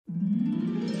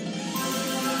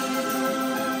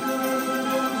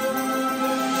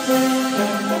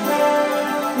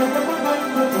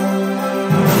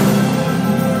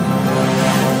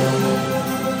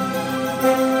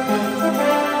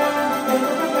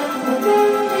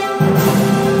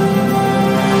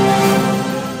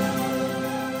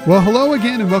Well, hello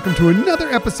again, and welcome to another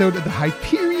episode of the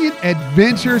Hyperion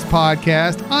Adventures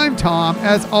podcast. I'm Tom.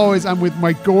 As always, I'm with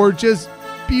my gorgeous,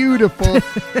 beautiful,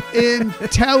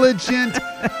 intelligent,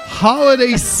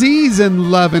 holiday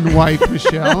season loving wife,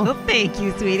 Michelle. Thank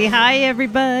you, sweetie. Hi,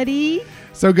 everybody.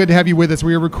 So good to have you with us.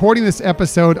 We are recording this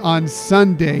episode on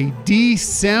Sunday,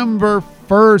 December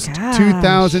 1st,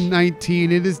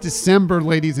 2019. It is December,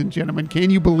 ladies and gentlemen. Can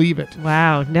you believe it?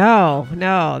 Wow.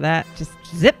 No, that just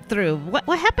zipped through. What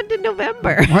happened in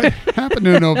November? What happened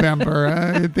in November?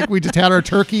 I think we just had our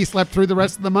turkey, slept through the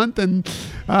rest of the month, and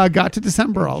got to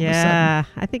December all of a sudden. Yeah,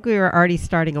 I think we were already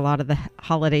starting a lot of the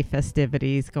holiday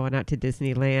festivities, going out to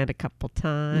Disneyland a couple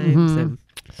times. And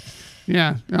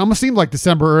yeah, it almost seemed like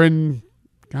December in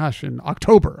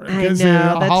October, because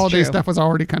holiday stuff was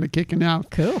already kind of kicking out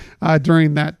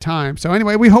during that time. So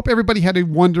anyway, we hope everybody had a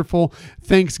wonderful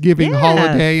Thanksgiving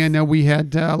holiday. I know we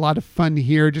had a lot of fun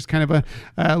here, just kind of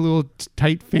a little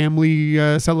tight family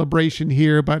celebration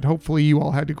here, but hopefully you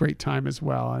all had a great time as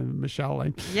well. And Michelle,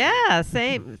 yeah,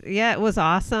 same. Yeah, it was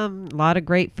awesome. A lot of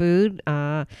great food.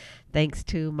 Thanks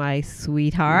to my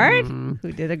sweetheart,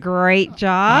 who did a great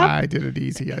job. I did it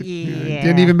easy. I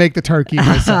didn't even make the turkey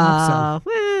myself.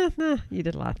 You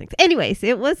did a lot of things. Anyways,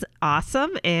 it was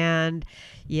awesome. And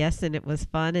yes, and it was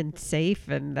fun and safe.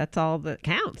 And that's all that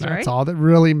counts, right? That's all that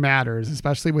really matters,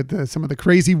 especially with some of the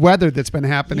crazy weather that's been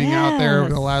happening out there over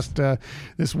the last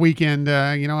this weekend.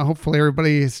 Hopefully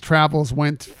everybody's travels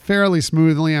went fairly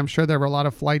smoothly. I'm sure there were a lot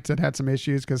of flights that had some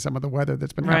issues because some of the weather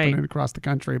that's been happening across the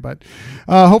country. But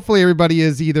hopefully everybody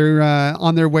is either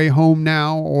on their way home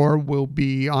now or will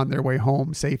be on their way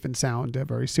home safe and sound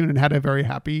very soon and had a very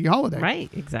happy holiday. Right,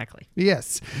 exactly.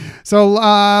 Yes.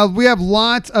 So we have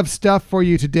lots of stuff for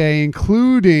you today,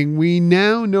 including we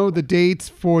now know the dates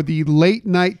for the late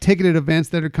night ticketed events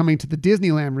that are coming to the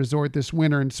Disneyland Resort this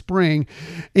winter and spring.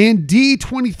 And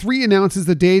D23 announces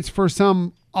the dates for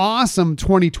some awesome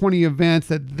 2020 events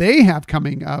that they have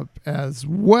coming up as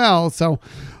well. So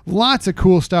lots of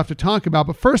cool stuff to talk about.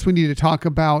 But first we need to talk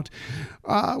about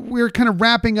we're kind of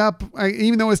wrapping up,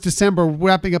 even though it's December,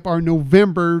 wrapping up our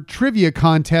November trivia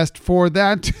contest for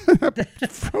that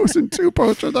Frozen 2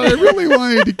 poster that I really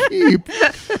wanted to keep.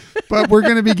 But we're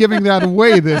going to be giving that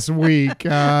away this week.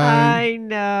 I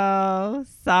know.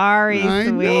 Sorry, I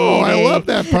sweetie. know. I love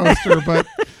that poster, but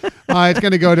it's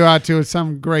going to go out to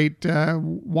some great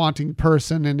wanting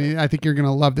person, and I think you're going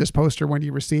to love this poster when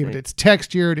you receive it. It's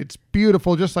textured. It's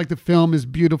beautiful, just like the film is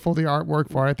beautiful, the artwork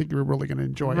for it. I think you're really going to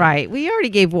enjoy it. Right. We already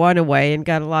gave one away and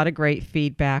got a lot of great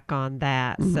feedback on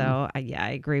that. So,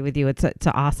 I agree with you. It's an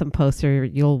awesome poster.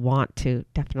 You'll want to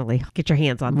definitely get your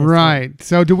hands on this one.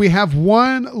 So do we have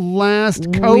one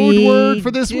last code word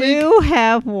for this week? We do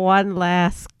have one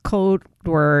last code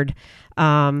word.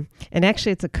 And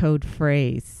actually it's a code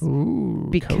phrase. Ooh,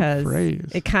 because code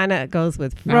phrase. It kind of goes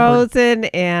with Frozen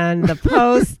and the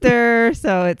poster.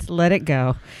 So it's let it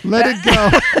go. Let it go.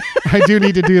 I do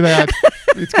need to do that.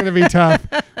 It's going to be tough.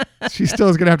 She still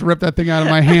is going to have to rip that thing out of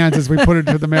my hands as we put it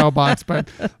into the mailbox, but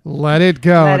let it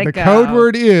go. The code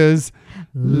word is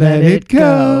let it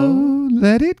go.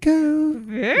 Let it go.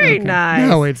 Very nice.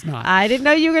 No, it's not. I didn't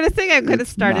know you were going to sing. I could have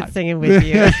started singing with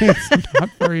you. It's not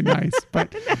very nice,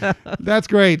 but that's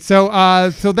great. So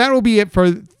that will be it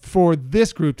for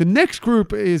this group. The next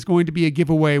group is going to be a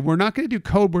giveaway. We're not going to do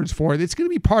code words for it. It's going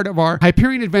to be part of our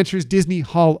Hyperion Adventures Disney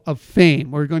Hall of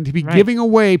Fame. We're going to be giving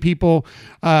away people.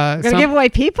 We're going to give away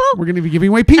people? We're going to be giving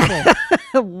away people.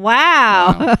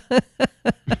 Wow.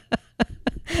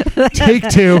 Take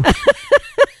two.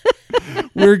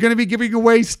 We're going to be giving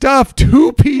away stuff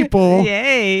to people.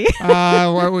 Yay.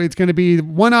 It's going to be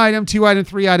 1 item, 2 items,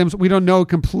 3 items. We don't know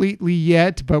completely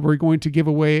yet, but we're going to give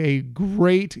away a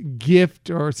great gift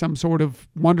or some sort of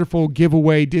wonderful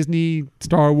giveaway, Disney,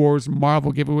 Star Wars,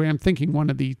 Marvel giveaway. I'm thinking one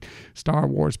of the Star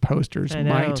Wars posters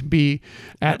might be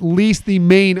at least the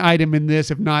main item in this,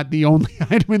 if not the only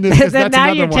item in this. Then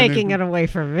now you're taking it away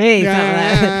from me.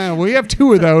 Yeah, we have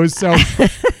 2 of those, so...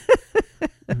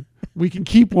 We can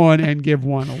keep one and give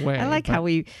one away. I like how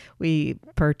we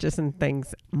purchase and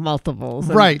things multiples.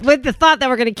 Right. With the thought that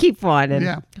we're going to keep one.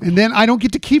 And then I don't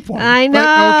get to keep one. I know.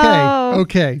 But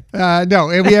okay. No,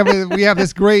 we have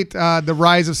this great The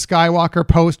Rise of Skywalker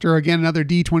poster. Again, another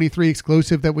D23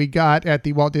 exclusive that we got at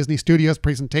the Walt Disney Studios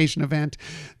presentation event.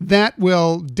 That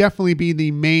will definitely be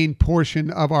the main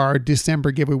portion of our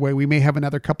December giveaway. We may have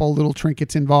another couple little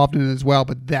trinkets involved in it as well,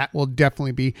 but that will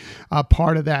definitely be a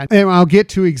part of that. And I'll get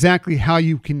to exactly how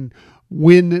you can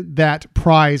win that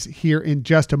prize here in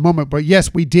just a moment. But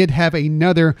yes, we did have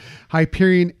another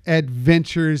Hyperion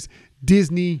Adventures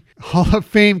Disney Hall of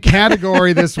Fame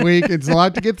category this week. It's a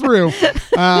lot to get through.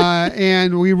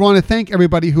 And we want to thank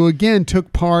everybody who, again,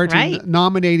 took part in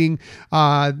nominating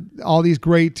all these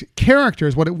great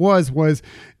characters. What it was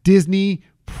Disney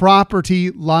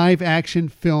property live action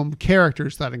film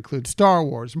characters that include Star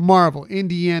Wars, Marvel,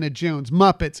 Indiana Jones,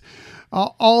 Muppets,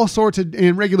 all sorts of,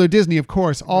 and regular Disney, of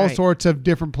course, all sorts of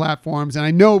different platforms. And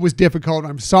I know it was difficult.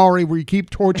 I'm sorry we keep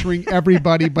torturing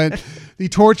everybody, but the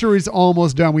torture is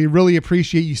almost done. We really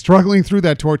appreciate you struggling through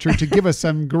that torture to give us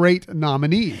some great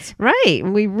nominees. Right.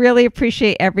 We really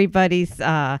appreciate everybody's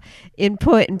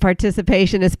input and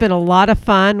participation. It's been a lot of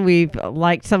fun. We've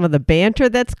liked some of the banter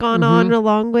that's gone on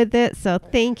along with it. So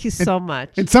thank you so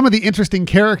much. And some of the interesting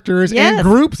characters and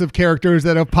groups of characters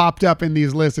that have popped up in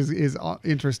these lists is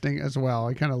interesting as well.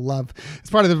 I kind of love, it's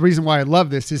part of the reason why I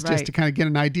love this is just to kind of get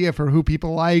an idea for who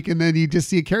people like. And then you just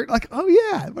see a character like, oh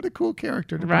yeah, what a cool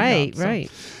character to bring up. So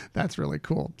that's really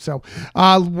cool. So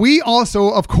we also,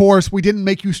 of course, we didn't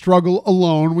make you struggle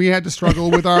alone. We had to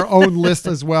struggle with our own list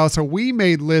as well. So we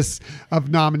made lists of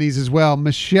nominees as well.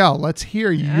 Michelle, let's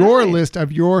hear your list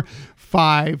of your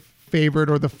 5 favorite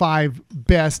or the 5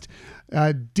 best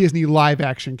Disney live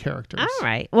action characters. All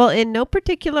right. Well, in no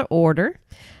particular order.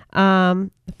 The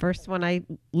first one I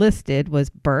listed was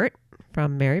Bert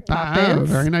from Mary Poppins. Oh,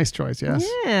 very nice choice, yes.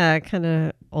 Yeah, kind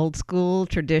of old school,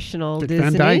 traditional Dick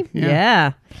Disney. Van Dyke,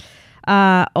 yeah.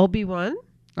 Obi-Wan.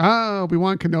 Oh,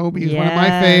 Obi-Wan Kenobi is one of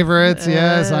my favorites.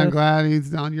 Yes, I'm glad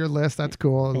he's on your list. That's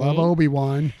cool. I love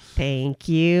Obi-Wan. Thank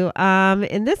you.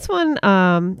 In this one,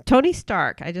 Tony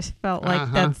Stark. I just felt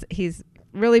like he's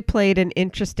really played an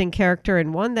interesting character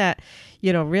and one that,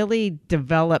 really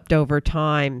developed over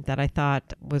time that I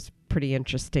thought was pretty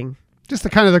interesting. Just the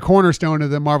kind of the cornerstone of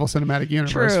the Marvel Cinematic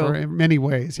Universe in many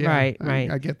ways. Yeah,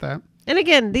 right. I get that. And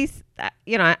again, these,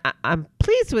 I'm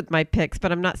pleased with my picks,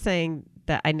 but I'm not saying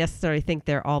that I necessarily think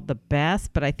they're all the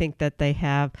best, but I think that they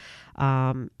have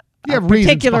a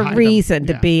particular reason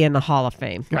to be in the Hall of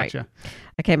Fame. Gotcha. Right.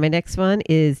 Okay, my next one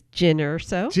is Jyn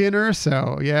Erso. Jyn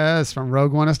Erso, yes, from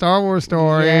Rogue One: A Star Wars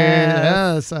Story.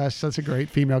 Yes, such a great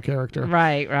female character.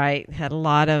 Right. Had a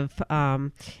lot of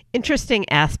interesting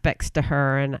aspects to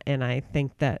her, and I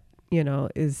think that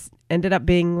ended up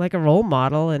being like a role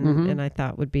model, and I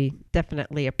thought would be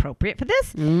definitely appropriate for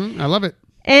this. I love it.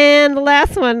 And the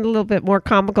last one, a little bit more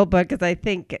comical, because I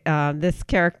think this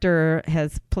character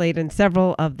has played in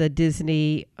several of the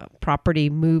Disney property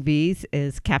movies,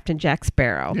 is Captain Jack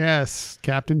Sparrow. Yes,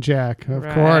 Captain Jack, of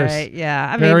course.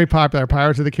 Yeah. Very popular.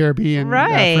 Pirates of the Caribbean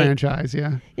franchise,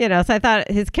 yeah. So I thought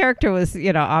his character was,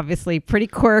 obviously pretty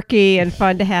quirky and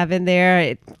fun to have in there.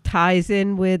 It ties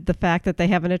in with the fact that they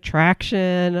have an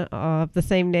attraction of the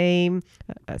same name.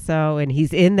 And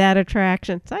he's in that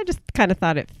attraction. So I just kind of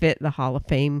thought it fit the Hall of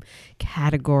Fame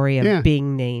category of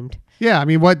being named. Yeah, I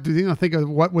mean, think of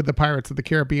what would the Pirates of the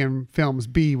Caribbean films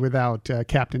be without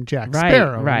Captain Jack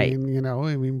Sparrow? Right.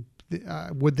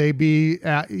 Would they be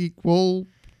at equal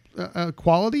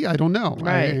quality? I don't know.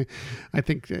 Right. I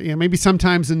think maybe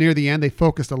sometimes near the end they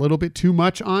focused a little bit too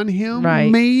much on him. Right.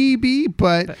 Maybe,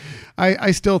 but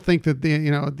I still think that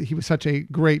he was such a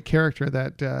great character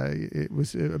that it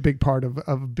was a big part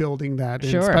of building that.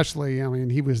 Sure. And especially,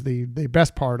 he was the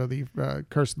best part of the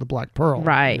Curse of the Black Pearl.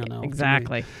 Right.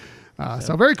 Exactly.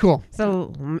 So very cool.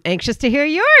 So I'm anxious to hear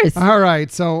yours. All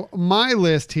right. So my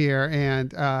list here,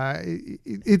 and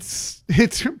it's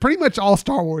pretty much all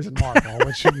Star Wars and Marvel,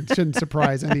 which shouldn't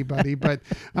surprise anybody, but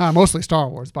mostly Star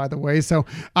Wars, by the way. So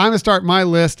I'm going to start my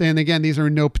list. And again, these are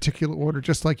in no particular order,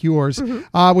 just like yours,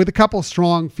 with a couple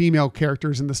strong female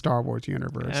characters in the Star Wars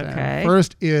universe. Okay.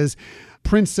 First is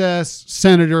Princess,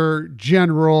 Senator,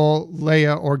 General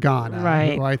Leia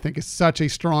Organa, who I think is such a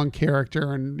strong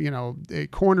character and, a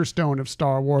cornerstone of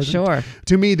Star Wars. Sure. And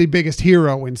to me, the biggest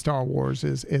hero in Star Wars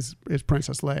is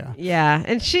Princess Leia. Yeah.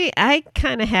 And I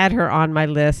kind of had her on my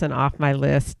list and off my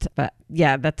list, but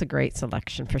yeah, that's a great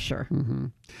selection for sure. Mm-hmm.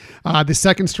 The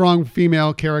second strong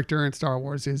female character in Star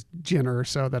Wars is Jyn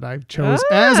Erso that I chose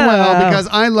as well because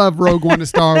I love Rogue One: A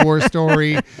Star Wars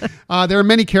Story. There are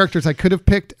many characters I could have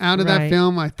picked out of that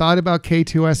film. I thought about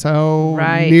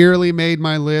K2SO, nearly made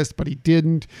my list, but he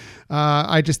didn't.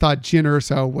 I just thought Jyn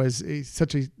Erso was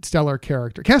such a stellar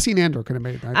character. Cassian Andor could have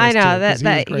made my list.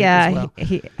 I know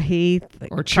he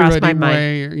or crossed Chirrut my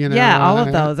mind. Imwe, all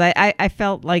of those. I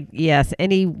felt like yes,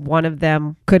 any one of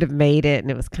them could have made it,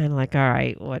 and it was kind of like, all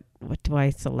right, what do I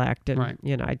select? And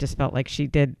I just felt like she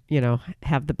did,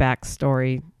 have the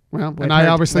backstory. Well, and I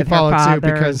obviously followed suit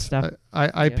because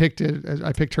I picked it.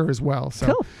 I picked her as well. So.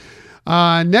 Cool.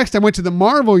 Next, I went to the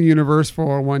Marvel Universe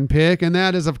for one pick, and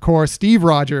that is, of course, Steve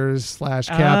Rogers /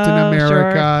 Captain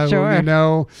America. Sure.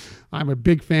 I'm a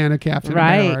big fan of Captain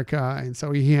Right. America, and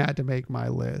so he had to make my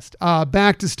list.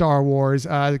 Back to Star Wars,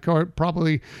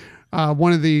 probably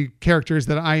one of the characters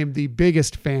that I am the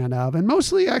biggest fan of, and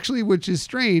mostly actually, which is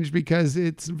strange because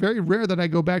it's very rare that I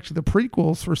go back to the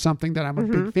prequels for something that I'm a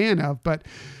big fan of, but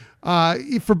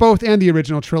for both and the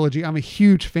original trilogy, I'm a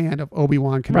huge fan of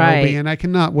Obi-Wan Kenobi, Right. and I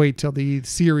cannot wait till the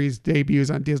series debuts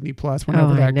on Disney Plus whenever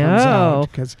Oh, I that comes know.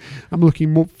 out, because I'm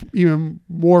looking even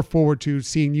more forward to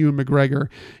seeing Ewan McGregor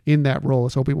in that role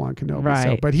as Obi-Wan Kenobi. So,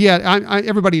 Right. but he had,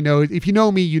 everybody knows, if you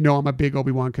know me, you know I'm a big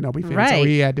Obi-Wan Kenobi fan, so Right.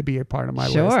 he had to be a part of my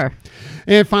list. Sure.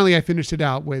 And finally, I finished it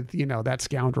out with, that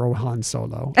scoundrel Han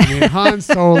Solo. I mean, Han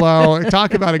Solo,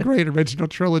 talk about a great original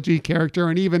trilogy character,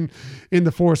 and even in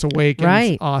The Force Awakens,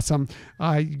 Right. awesome.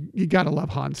 You got to love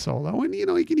Han Solo. And, you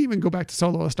can even go back to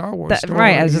Solo, a Star Wars story.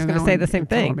 Right. I was just you going to know, say and the same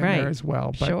throw thing. him in there Right. as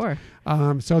well. But, Sure.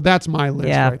 so that's my list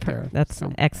Yeah. right there. That's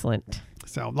So, excellent.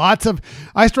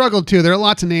 I struggled too. There are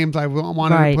lots of names I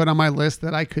wanted Right. to put on my list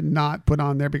that I could not put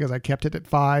on there because I kept it at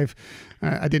 5.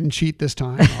 I didn't cheat this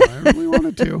time. I really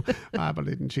wanted to, but I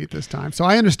didn't cheat this time. So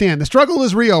I understand. The struggle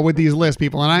is real with these lists,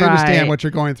 people, and I understand Right. what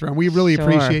you're going through. And we really Sure.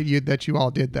 appreciate you that you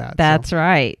all did that. That's So,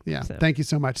 right. yeah, So- thank you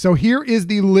so much. So here is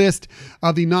the list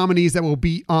of the nominees that will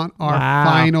be on our Wow.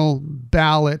 final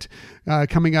ballot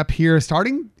coming up here,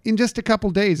 starting in just a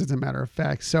couple days, as a matter of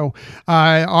fact. So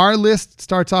our list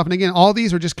starts off, and again, all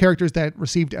these are just characters that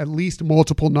received at least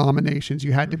multiple nominations.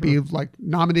 You had to be like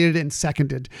nominated and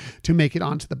seconded to make it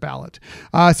onto the ballot.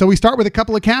 So we start with a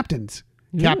couple of captains: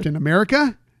 Captain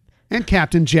America and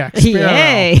Captain Jack Sparrow.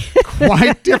 Yay.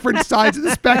 Quite different sides of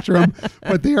the spectrum,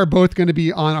 but they are both going to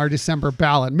be on our December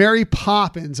ballot. Mary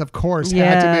Poppins, of course,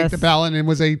 had to make Yes. the ballot and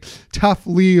was a tough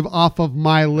leave off of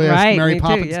my list. Right, Mary me too,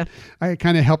 Poppins, yeah. I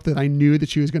kind of helped that I knew that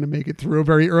she was going to make it through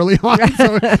very early on,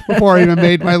 so before I even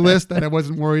made my list, that I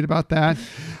wasn't worried about that.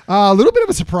 A little bit of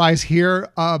a surprise here.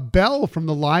 Belle from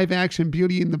the live-action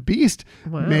Beauty and the Beast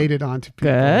Wow. made it onto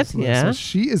people's Good, list, yeah. so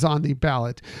she is on the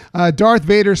ballot. Darth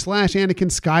Vader / Anakin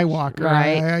Skywalker.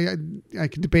 Right. I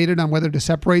debated on whether to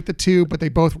separate the two, but they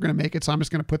both were going to make it, so I'm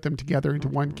just going to put them together into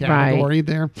one category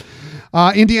there.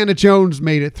 Indiana Jones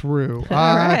made it through.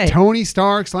 right. Tony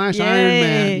Stark / Iron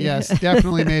Man. Yay. Yes,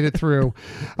 definitely made it through.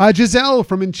 Giselle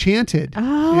from Enchanted is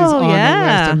Oh, on the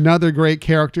yeah. list. Another great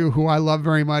character who I love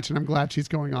very much, and I'm glad she's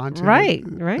going on to Right,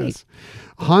 this. right.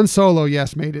 Han Solo,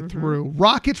 yes, made it through.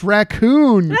 Rocket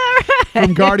Raccoon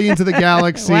from Guardians of the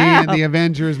Galaxy Wow. and the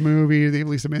Avengers movie, at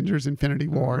least Avengers Infinity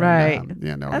War. Right.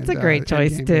 That's a great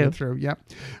choice, Endgame too. made it through. Yep.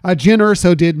 Jyn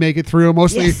Erso did make it through,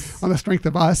 mostly Yes. on the strength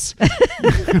of us.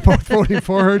 Both voting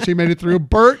for her. She made it through.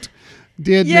 Bert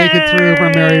did make it through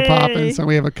from Mary Yay. Poppins. So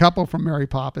we have a couple from Mary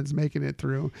Poppins making it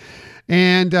through.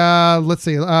 And let's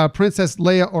see, Princess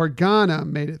Leia Organa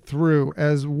made it through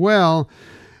as well.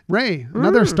 Rey,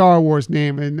 another Star Wars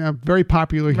name and a very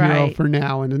popular hero Right. for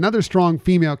now, and another strong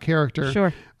female character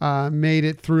Sure. made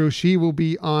it through. She will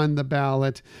be on the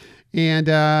ballot. And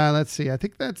let's see, I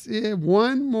think that's it.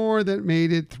 One more that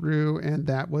made it through, and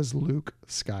that was Luke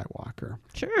Skywalker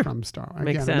Sure. from Star Wars.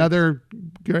 Makes Again, sense. another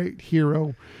great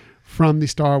hero from the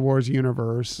Star Wars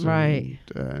universe. Right.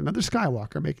 And, another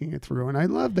Skywalker making it through. And I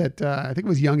love that, I think it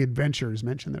was Young Adventures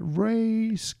mentioned that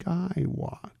Rey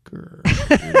Skywalker.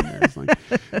 And it's like,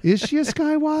 is she a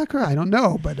Skywalker? I don't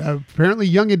know. But apparently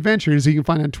Young Adventures, you can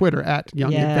find on Twitter at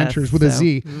Young Yes, Adventures with a so-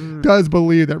 Z, does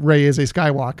believe that Rey is a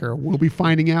Skywalker. We'll be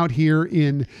finding out here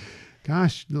in,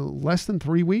 less than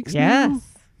 3 weeks now. Yes.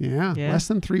 Yeah, less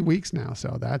than 3 weeks now.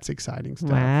 So that's exciting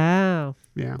stuff. Wow.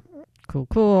 Yeah.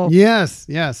 Cool. Yes.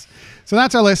 So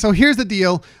that's our list. So here's the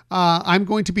deal. I'm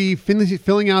going to be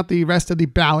filling out the rest of the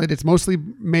ballot. It's mostly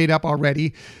made up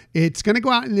already. It's going to go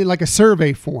out in like a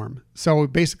survey form. So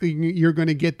basically, you're going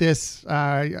to get this.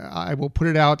 I will put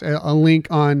it out, a link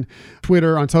on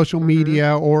Twitter, on social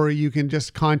media, or you can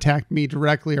just contact me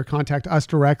directly or contact us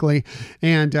directly.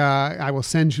 And I will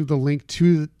send you the link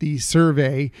to the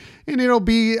survey. And it'll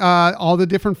be all the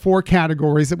different 4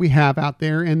 categories that we have out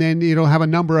there. And then it'll have a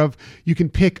number of, you can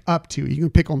pick up to. You can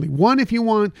pick only 1 if you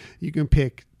want. You can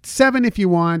pick 7 if you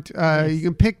want. You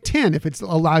can pick 10 if it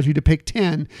allows you to pick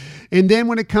 10. And then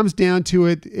when it comes down to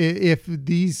it, if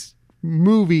these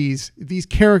movies, these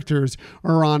characters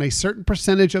are on a certain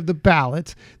percentage of the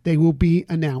ballot, they will be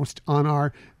announced on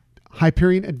our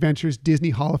Hyperion Adventures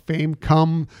Disney Hall of Fame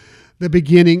come the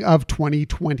beginning of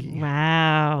 2020.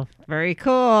 Wow. Very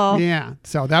cool. Yeah,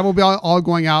 so that will be all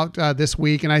going out this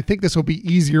week, and I think this will be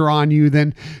easier on you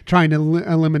than trying to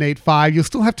eliminate 5. You'll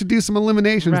still have to do some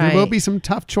eliminations. There will Right. be some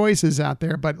tough choices out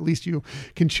there, but at least you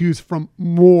can choose from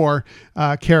more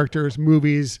characters,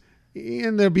 movies,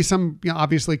 And there'll be some,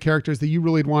 obviously characters that you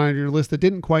really wanted on your list that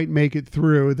didn't quite make it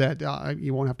through that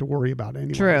you won't have to worry about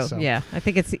anyway. True. So. Yeah. I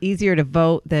think it's easier to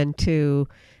vote than to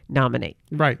nominate.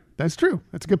 Right. That's true.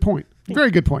 That's a good point.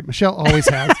 Very good point. Michelle always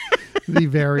has the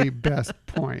very best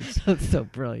points. That's so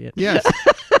brilliant. Yes.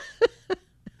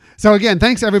 So again,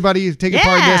 thanks everybody for taking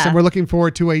part in this, and we're looking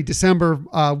forward to a December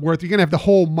worth. You're going to have the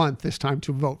whole month this time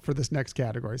to vote for this next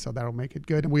category, so that'll make it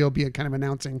good. And we'll be kind of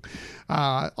announcing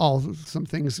some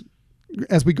things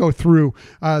as we go through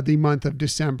the month of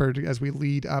December as we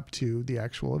lead up to the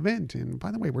actual event. And by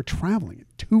the way, we're traveling in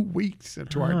 2 weeks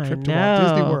to our trip to Walt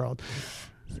Disney World.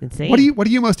 It's insane. What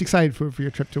are you most excited for your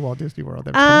trip to Walt Disney World?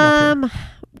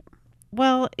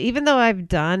 Well, even though I've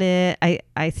done it,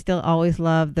 I still always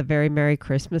love the Very Merry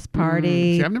Christmas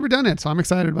Party. See, I've never done it, so I'm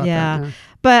excited about that. Yeah.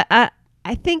 But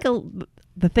I think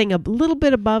the thing a little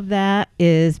bit above that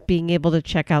is being able to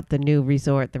check out the new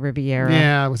resort, the Riviera.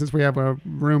 Yeah, well, since we have a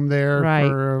room there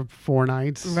for 4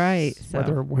 nights. Right. So.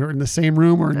 Whether we're in the same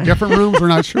room or in different rooms, we're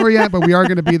not sure yet, but we are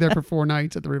going to be there for 4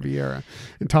 nights at the Riviera.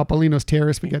 In Topolino's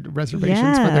Terrace, we got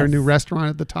reservations for their new restaurant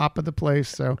at the top of the place.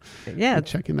 So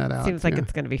checking that out. Seems like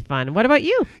it's going to be fun. What about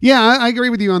you? Yeah, I agree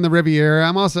with you on the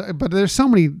Riviera. But there's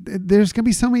going to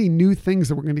be so many new things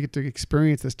that we're going to get to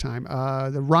experience this time.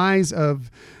 The rise of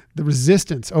the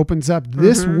Resistance opens up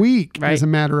this week, as a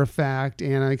matter of fact,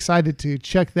 and I'm excited to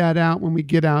check that out when we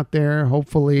get out there.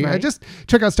 Hopefully, just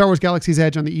check out Star Wars Galaxy's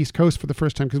Edge on the East Coast for the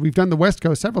first time, because we've done the West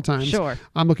Coast several times. Sure,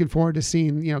 I'm looking forward to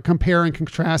seeing, compare and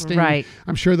contrasting. Right,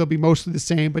 I'm sure they'll be mostly the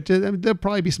same, but there'll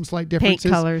probably be some slight differences.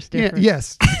 Paint colors, different. Yeah,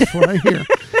 yes, that's what I hear.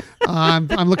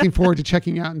 I'm looking forward to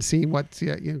checking out and seeing what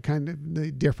kind of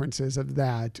the differences of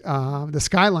that. The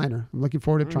Skyliner. I'm looking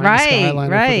forward to trying the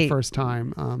Skyliner for the first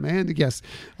time. And yes,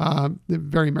 the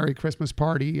Very Merry Christmas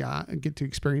Party. Get to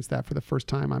experience that for the first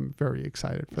time. I'm very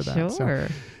excited for that. Sure. So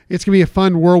it's gonna be a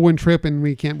fun whirlwind trip, and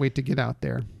we can't wait to get out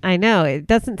there. I know it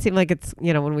doesn't seem like it's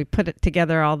when we put it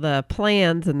together, all the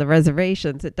plans and the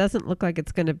reservations, it doesn't look like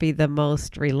it's going to be the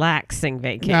most relaxing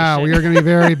vacation. No, we are going to be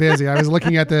very busy. I was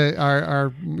looking at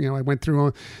our I went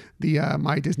through the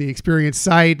My Disney Experience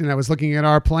site, and I was looking at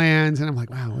our plans, and I'm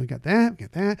like, wow, we got that, we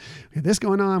got this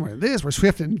going on,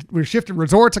 we're shifting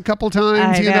resorts a couple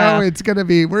times. We're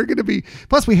gonna be.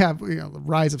 Plus, we have the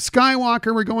Rise of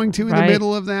Skywalker we're going to in the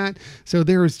middle of that. So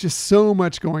there is just so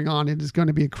much going on. It is going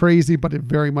to be a crazy but a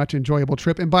very much enjoyable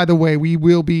trip. And by the way, we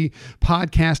will be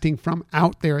podcasting from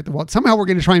out there at the Walt. Somehow we're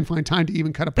going to try and find time to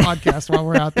even cut a podcast while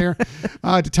we're out there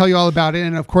to tell you all about it.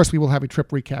 And of course, we will have a trip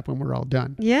recap when we're all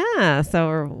done. Yeah,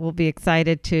 so we'll be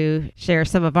excited to share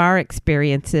some of our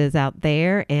experiences out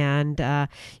there, and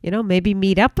maybe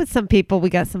meet up with some people. We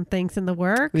got some things in the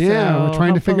works. Yeah, so we're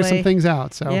trying to figure some things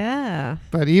out. So yeah,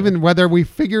 but even whether we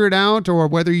figure it out or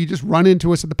whether you just run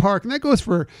into us at the park, and that goes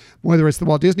for whether it's the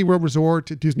Walt Disney World Resort,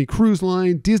 Disney Cruise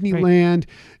Line, Disneyland.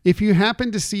 If you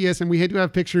happen to see us, and we do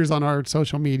have pictures on our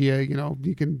social media,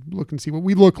 you can look and see what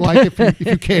we look like if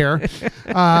you care,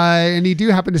 and you do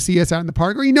happen to see us out in the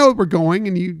park, or we're going,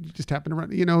 and you just happen to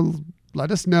run,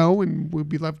 let us know, and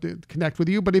we'd love to connect with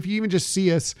you. But if you even just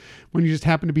see us when you just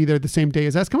happen to be there the same day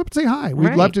as us, come up and say hi.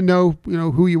 We'd love to know,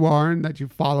 who you are and that you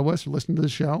follow us or listen to the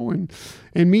show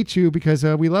and meet you, because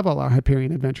we love all our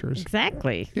Hyperion adventures.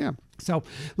 Exactly. Yeah. So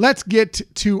let's get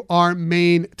to our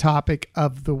main topic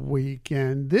of the week.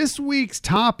 And this week's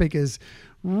topic is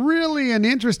really an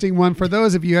interesting one for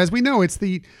those of you. As we know, it's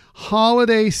the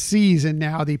holiday season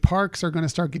now. The parks are going to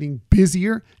start getting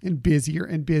busier and busier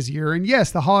and busier. And yes,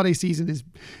 the holiday season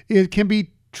it can be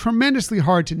tremendously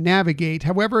hard to navigate.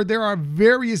 However, there are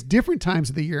various different times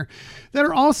of the year that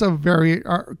are also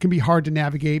can be hard to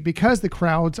navigate, because the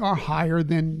crowds are higher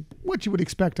than what you would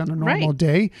expect on a normal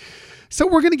day. So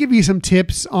we're going to give you some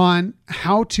tips on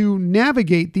how to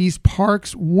navigate these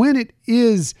parks when it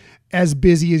is as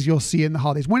busy as you'll see in the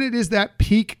holidays, when it is that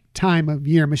peak time of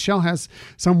year. Michelle has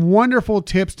some wonderful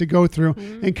tips to go through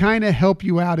and kind of help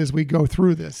you out as we go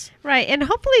through this. Right. And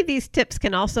hopefully these tips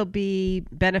can also be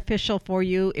beneficial for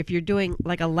you if you're doing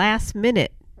like a last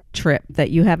minute trip that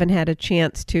you haven't had a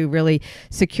chance to really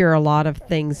secure a lot of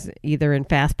things either in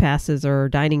fast passes or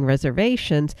dining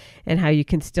reservations, and how you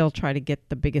can still try to get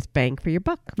the biggest bang for your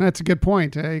buck. That's a good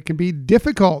point. It can be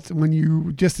difficult when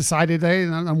you just decided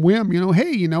on a whim,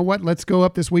 hey, you know what, let's go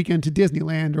up this weekend to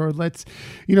Disneyland, or let's,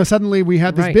 suddenly we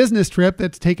had this business trip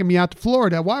that's taking me out to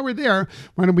Florida. While we're there,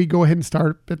 why don't we go ahead and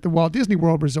start at the Walt Disney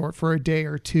World Resort for a day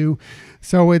or two?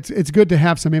 So it's good to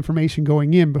have some information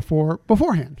going in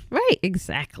beforehand. Right,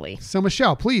 exactly. exactly. So,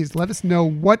 Michelle, please let us know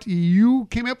what you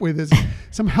came up with as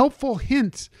some helpful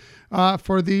hints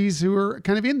for these who are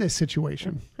kind of in this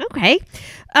situation. Okay.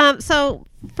 So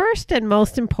first and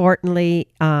most importantly,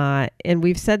 and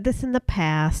we've said this in the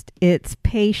past, it's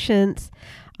patience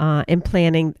and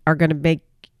planning are going to make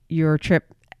your trip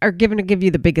are going to give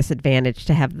you the biggest advantage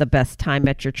to have the best time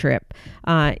at your trip.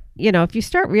 If you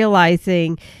start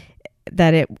realizing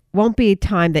that it won't be a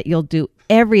time that you'll do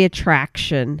every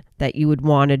attraction that you would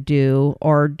want to do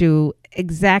or do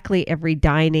exactly every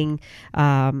dining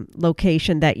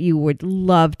location that you would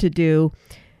love to do,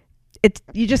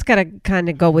 you just got to kind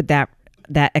of go with that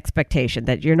expectation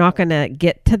that you're not going to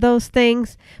get to those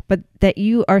things, but that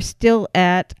you are still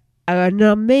at an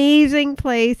amazing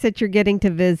place that you're getting to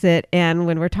visit. And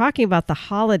when we're talking about the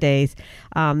holidays,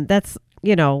 that's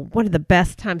one of the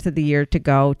best times of the year to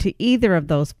go to either of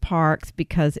those parks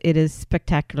because it is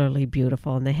spectacularly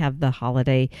beautiful and they have the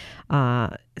holiday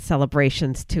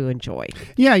celebrations to enjoy.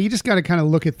 Yeah, you just got to kind of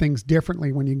look at things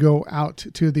differently when you go out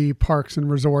to the parks and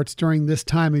resorts during this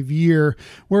time of year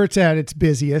where it's at its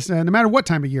busiest, no matter what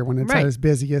time of year when it's at its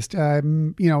busiest.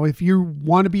 If you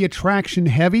want to be attraction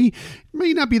heavy, it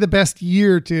may not be the best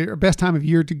time of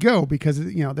year to go because,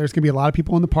 there's going to be a lot of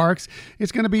people in the parks.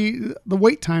 It's going to be, the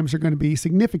wait times are going to be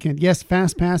significant. Yes,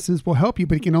 fast passes will help you,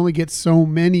 but you can only get so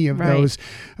many of those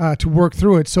to work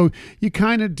through it. So you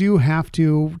kind of do have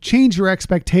to change your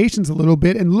expectations a little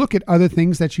bit and look at other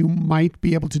things that you might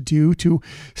be able to do to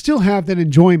still have that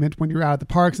enjoyment when you're out at the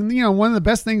parks. And, one of the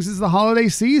best things is the holiday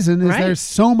season is there's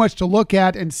so much to look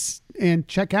at and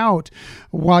check out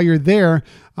while you're there.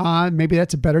 Maybe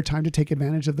that's a better time to take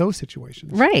advantage of those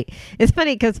situations. Right. It's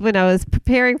funny because when I was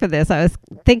preparing for this, I was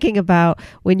thinking about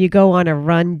when you go on a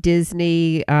Run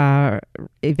Disney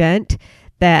event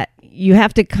that you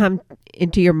have to come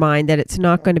into your mind that it's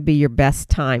not going to be your best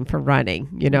time for running,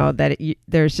 that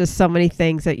there's just so many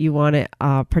things that you want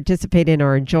to participate in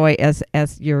or enjoy as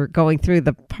you're going through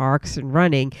the parks and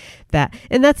running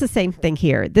and that's the same thing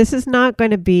here. This is not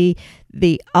going to be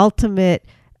the ultimate,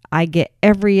 I get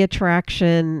every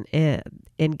attraction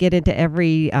and get into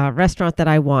every restaurant that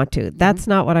I want to. That's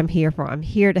not what I'm here for. I'm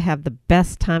here to have the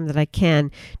best time that I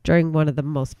can during one of the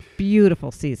most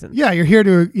beautiful seasons. Yeah, you're here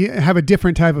to have a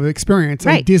different type of experience,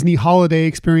 a Disney holiday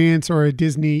experience or a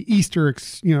Disney Easter,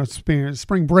 experience,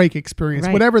 spring break experience,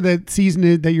 whatever the season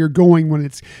is that you're going when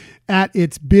it's at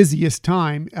its busiest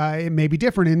time, it may be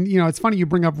different. And, it's funny you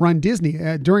bring up Run Disney.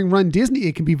 During Run Disney,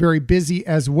 it can be very busy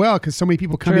as well because so many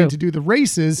people come in to do the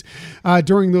races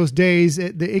during those days.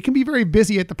 It can be very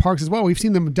busy at the parks as well. We've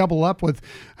seen them double up with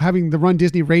having the Run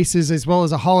Disney races as well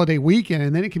as a holiday weekend,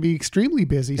 and then it can be extremely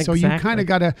busy. Exactly. So you kind of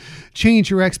got to change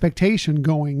your expectation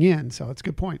going in. So it's a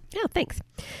good point. Yeah, thanks.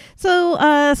 So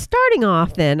starting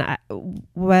off then,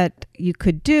 what you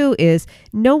could do is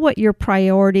know what your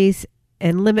priorities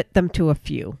and limit them to a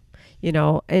few,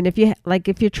 and if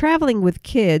you're traveling with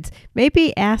kids,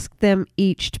 maybe ask them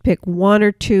each to pick one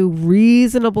or two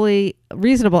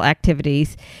reasonable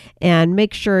activities and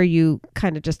make sure you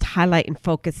kind of just highlight and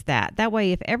focus that. That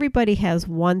way, if everybody has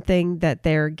one thing that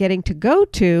they're getting to go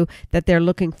to that they're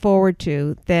looking forward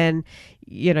to, then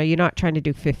you're not trying to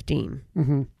do 15.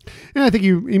 Mm-hmm. And I think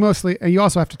you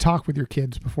also have to talk with your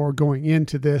kids before going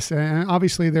into this. And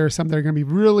obviously there are some that are going to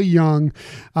be really young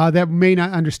that may not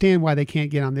understand why they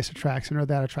can't get on this attraction or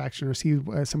that attraction or see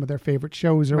some of their favorite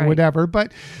shows or whatever.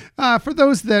 But for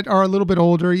those that are a little bit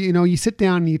older, you sit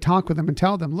down and you talk with them and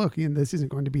tell them, look, this isn't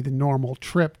going to be the normal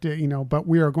trip, but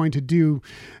we are going to do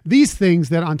these things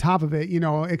that on top of it,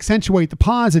 accentuate the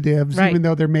positives, even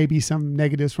though there may be some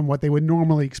negatives from what they would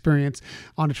normally experience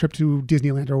on a trip to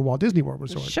Disneyland or Walt Disney World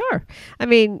Resort. Sure. I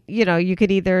mean, you could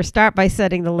either start by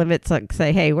setting the limits, like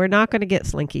say, hey, we're not going to get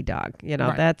Slinky Dog.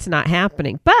 That's not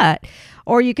happening.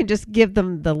 Or you can just give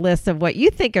them the list of what you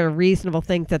think are reasonable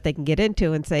things that they can get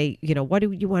into and say, what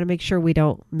do you want to make sure we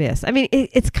don't miss? I mean,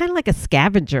 it's kind of like a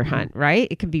scavenger hunt, right?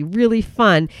 It can be really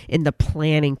fun in the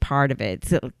planning part of it.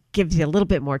 So it gives you a little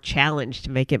bit more challenge to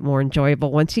make it more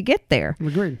enjoyable once you get there.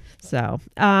 Agreed. So,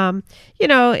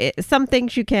 some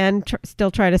things you can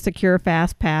still try to secure a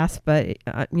fast pass, but,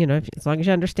 as long as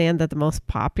you understand that the most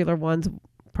popular ones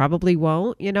probably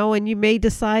won't, and you may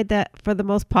decide that for the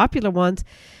most popular ones,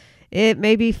 it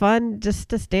may be fun just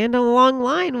to stand on a long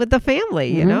line with the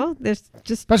family, There's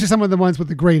just... Especially some of the ones with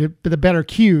the better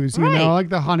queues, like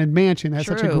the Haunted Mansion has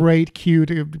such a great queue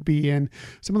to be in.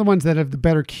 Some of the ones that have the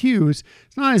better queues,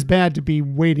 it's not as bad to be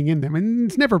waiting in them. And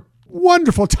it's never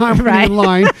wonderful time in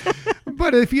line.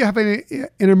 But if you have an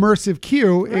immersive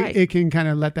queue, it can kind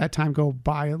of let that time go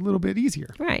by a little bit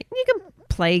easier. Right. You can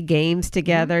play games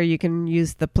together. You can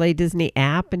use the Play Disney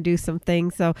app and do some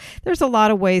things. So there's a lot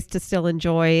of ways to still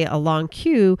enjoy a long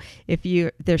queue if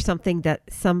there's something that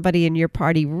somebody in your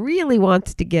party really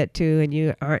wants to get to and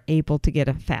you aren't able to get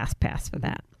a fast pass for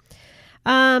that.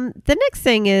 The next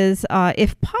thing is,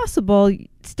 if possible,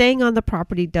 staying on the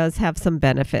property does have some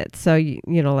benefits. So,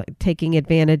 like taking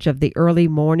advantage of the early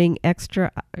morning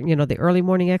extra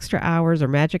hours or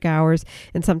magic hours.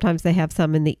 And sometimes they have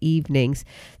some in the evenings.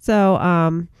 So,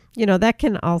 that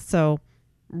can also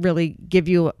really give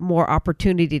you more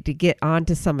opportunity to get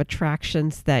onto some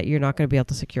attractions that you're not going to be able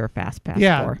to secure a fast pass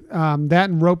for. That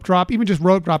and rope drop, even just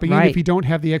rope dropping, even if you don't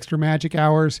have the extra magic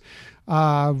hours,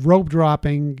 rope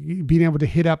dropping, being able to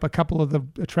hit up a couple of the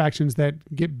attractions that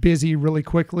get busy really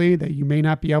quickly that you may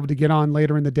not be able to get on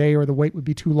later in the day, or the wait would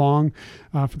be too long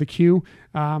for the queue.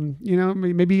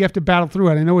 Maybe you have to battle through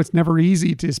it. I know it's never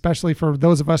easy to, especially for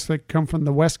those of us that come from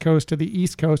the West Coast to the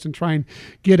East Coast and try and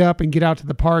get up and get out to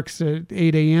the parks at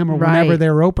 8 a.m. or whenever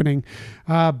they're opening.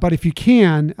 But if you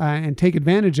can and take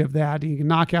advantage of that, you can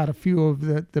knock out a few of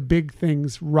the big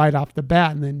things right off the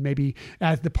bat. And then maybe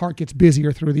as the park gets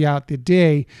busier throughout the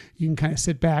day, you can kind of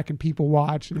sit back and people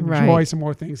watch and enjoy some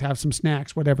more things, have some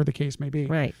snacks, whatever the case may be.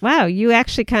 Right. Wow. You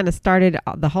actually kind of started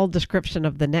the whole description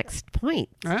of the next point.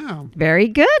 Oh. Very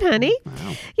good, honey.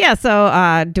 Wow. Yeah.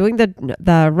 So doing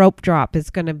the rope drop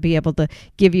is going to be able to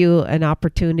give you an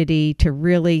opportunity to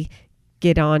really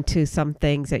get on to some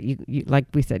things that you like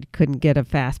we said, couldn't get a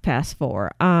fast pass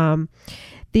for.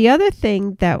 The other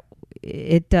thing that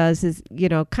it does is,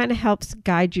 kind of helps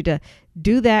guide you to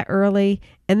do that early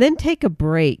and then take a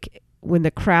break when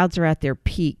the crowds are at their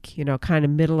peak, kind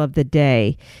of middle of the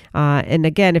day. And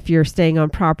again, if you're staying on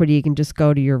property, you can just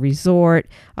go to your resort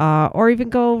or even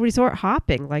go resort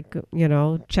hopping, like,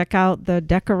 check out the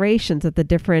decorations at the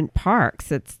different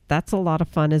parks. That's a lot of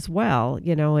fun as well,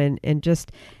 and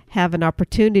just have an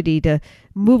opportunity to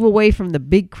move away from the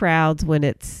big crowds when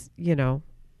it's,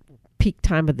 peak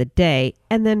time of the day,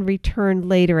 and then return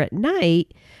later at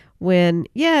night when,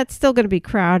 it's still going to be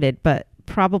crowded, but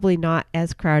probably not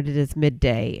as crowded as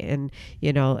midday. And,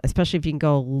 especially if you can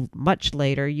go much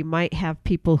later, you might have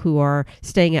people who are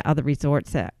staying at other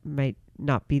resorts that might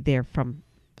not be there from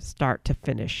start to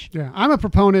finish. Yeah, I'm a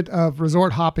proponent of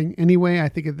resort hopping anyway. I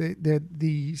think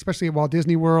the especially at Walt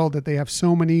Disney World, that they have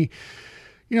so many,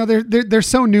 they're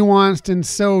so nuanced and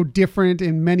so different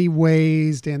in many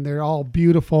ways, and they're all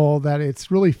beautiful, that it's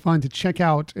really fun to check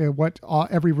out what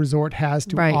every resort has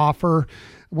to offer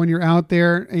when you're out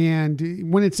there. And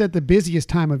when it's at the busiest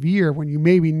time of year, when you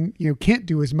maybe can't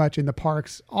do as much in the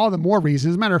parks, all the more reason.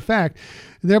 As a matter of fact,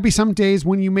 there'll be some days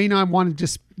when you may not want to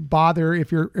just bother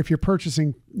if you're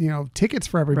purchasing tickets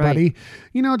for everybody.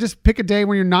 Just pick a day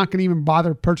when you're not going to even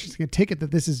bother purchasing a ticket,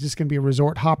 that this is just going to be a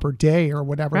resort hopper day or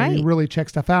whatever. And you really check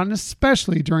stuff out, and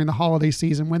especially during the holiday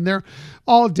season when they're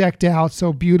all decked out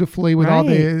so beautifully with all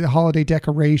the holiday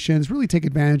decorations. Really take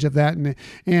advantage of that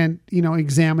and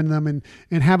examine them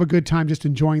and have a good time just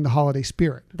enjoying the holiday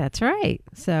spirit. That's right.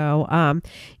 So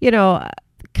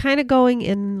kind of going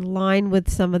in line with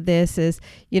some of this is,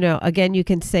 again, you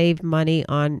can save money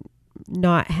on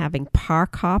not having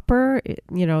park hopper,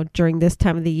 during this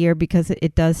time of the year, because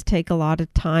it does take a lot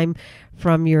of time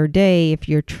from your day if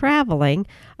you're traveling.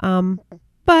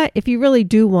 But if you really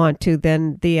do want to,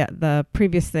 then the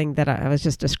previous thing that I was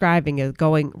just describing is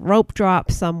going rope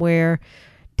drop somewhere,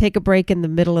 take a break in the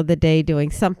middle of the day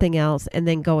doing something else, and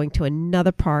then going to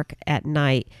another park at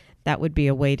night. That would be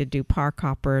a way to do park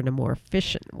hopper in a more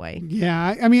efficient way.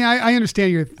 Yeah, I mean, I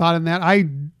understand your thought on that. I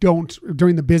don't,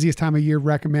 during the busiest time of year,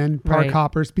 recommend park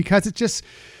hoppers, because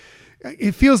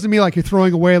it feels to me like you're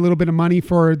throwing away a little bit of money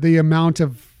for the amount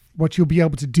of what you'll be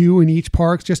able to do in each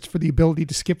park, just for the ability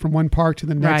to skip from one park to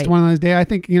the next one on the day. I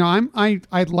think,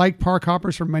 I like park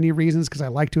hoppers for many reasons, because I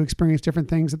like to experience different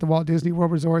things at the Walt Disney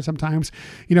World Resort. Sometimes,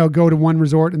 go to one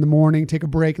resort in the morning, take a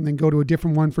break, and then go to a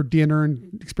different one for dinner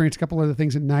and experience a couple other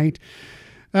things at night.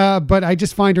 But I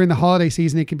just find during the holiday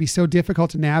season, it can be so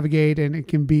difficult to navigate, and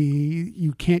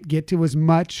you can't get to as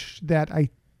much, that I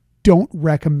don't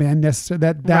recommend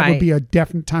necessarily. That would be a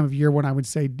definite time of year when I would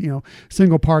say,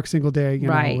 single park, single day.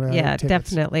 Yeah, tickets.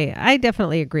 Definitely. I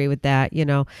definitely agree with that.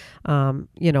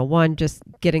 One, just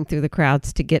getting through the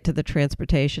crowds to get to the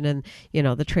transportation, and,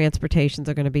 the transportations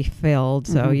are going to be filled.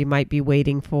 So you might be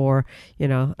waiting for,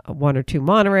 one or two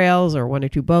monorails or one or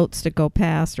two boats to go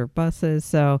past, or buses.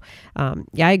 So,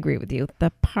 I agree with you.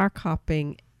 The park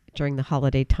hopping during the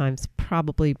holiday times,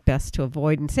 probably best to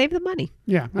avoid and save the money.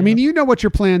 Yeah. I mean, you know what your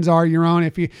plans are, your own.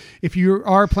 If you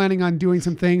are planning on doing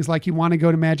some things like you want to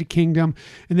go to Magic Kingdom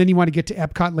and then you want to get to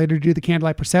Epcot later to do the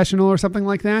Candlelight Processional or something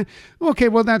like that. Okay,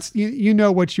 well, that's you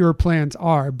know what your plans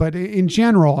are. But in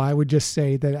general, I would just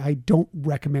say that I don't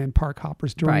recommend park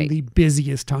hoppers during the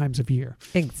busiest times of year.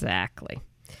 Exactly.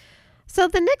 So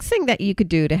the next thing that you could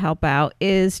do to help out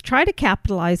is try to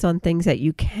capitalize on things that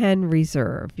you can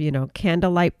reserve.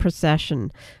 Candlelight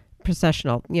processional.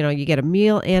 You get a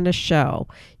meal and a show.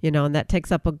 And that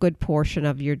takes up a good portion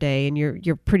of your day, and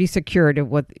you're pretty secured of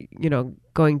what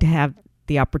going to have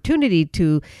the opportunity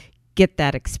to get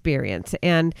that experience.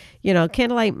 And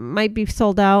candlelight might be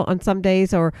sold out on some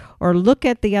days, or look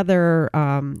at the other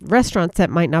restaurants that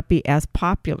might not be as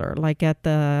popular, like at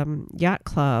the yacht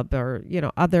club, or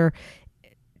other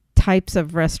types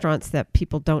of restaurants that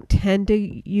people don't tend to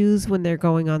use when they're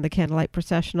going on the Candlelight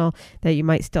Processional, that you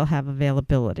might still have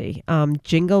availability.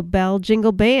 Jingle Bell,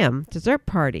 Jingle Bam, dessert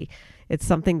party. It's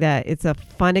something that it's a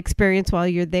fun experience while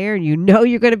you're there, and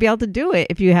you're going to be able to do it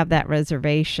if you have that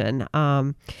reservation.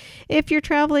 If you're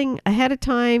traveling ahead of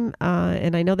time,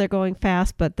 and I know they're going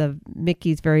fast, but the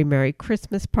Mickey's Very Merry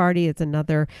Christmas Party is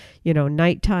another,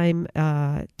 nighttime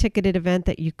ticketed event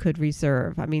that you could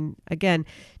reserve. I mean, again,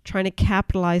 trying to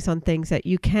capitalize on things that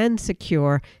you can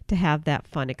secure to have that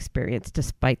fun experience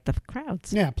despite the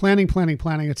crowds. Yeah, planning.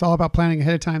 It's all about planning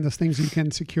ahead of time, those things you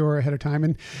can secure ahead of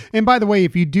time. And by the way,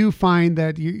 if you do find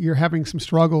that you're having some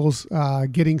struggles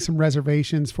getting some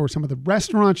reservations for some of the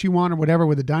restaurants you want or whatever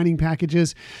with the dining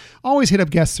packages, always hit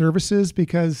up guest services,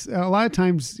 because a lot of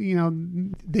times,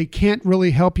 they can't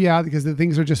really help you out because the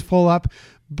things are just full up.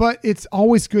 But it's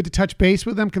always good to touch base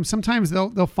with them, because sometimes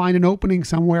they'll find an opening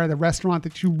somewhere, the restaurant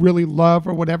that you really love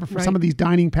or whatever, for some of these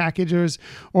dining packages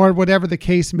or whatever the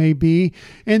case may be.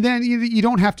 And then you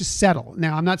don't have to settle.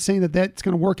 Now, I'm not saying that that's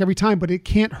going to work every time, but it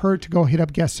can't hurt to go hit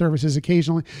up guest services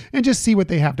occasionally and just see what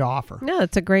they have to offer. No,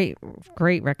 it's a great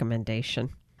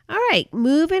recommendation. All right,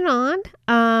 moving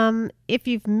on. If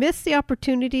you've missed the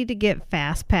opportunity to get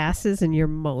fast passes in your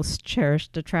most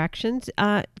cherished attractions,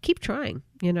 keep trying,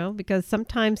 because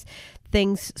sometimes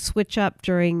things switch up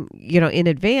during, in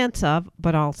advance of,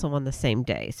 but also on the same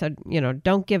day. So,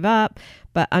 don't give up,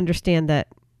 but understand that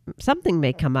something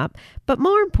may come up. But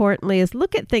more importantly is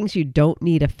look at things you don't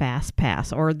need a fast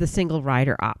pass, or the single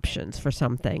rider options for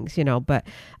some things, but,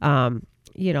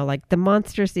 like the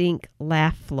Monsters, Inc.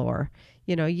 Laugh Floor.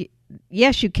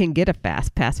 Yes, you can get a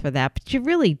fast pass for that, but you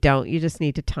really don't. You just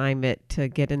need to time it to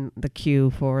get in the queue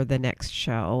for the next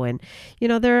show. And,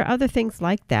 there are other things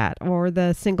like that. Or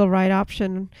the single ride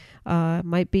option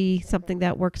might be something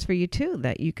that works for you too,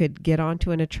 that you could get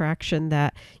onto an attraction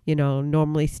that,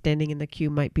 normally standing in the queue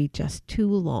might be just too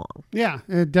long. Yeah,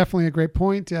 definitely a great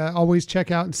point. Always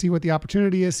check out and see what the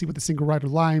opportunity is, see what the single rider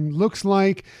line looks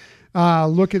like.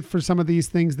 Look for some of these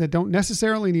things that don't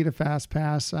necessarily need a fast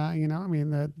pass.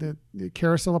 The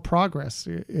Carousel of Progress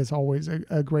is always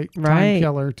a great time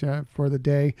killer for the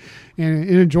day, and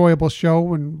an enjoyable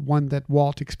show, and one that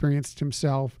Walt experienced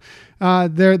himself.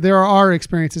 There are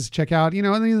experiences to check out.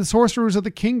 The Sorcerers of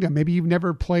the Kingdom. Maybe you've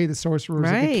never played the Sorcerers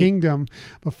of the Kingdom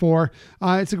before.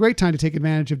 It's a great time to take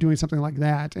advantage of doing something like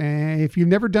that. And if you've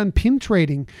never done pin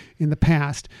trading in the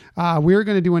past, we're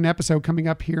going to do an episode coming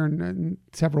up here in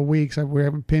several weeks. We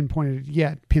haven't pinpointed it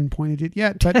yet,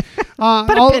 but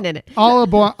put a pin in it.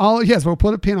 Yes, we'll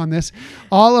put a pin on this.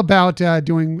 All about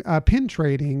doing pin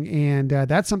trading, and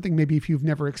that's something maybe if you've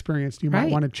never experienced, you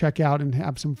might want to check out and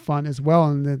have some fun as well.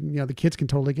 And then the kids can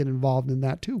totally get involved in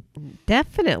that too.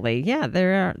 Definitely, yeah.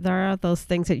 There are those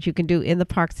things that you can do in the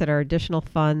parks that are additional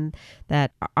fun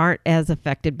that aren't as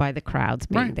affected by the crowds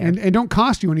being there, and don't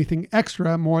cost you anything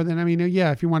extra more than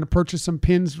if you want to purchase some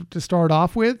pins to start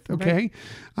off with, okay.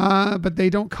 But they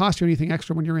don't cost you anything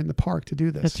extra when you're in the park to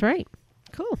do this. That's right.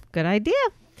 Cool. Good idea.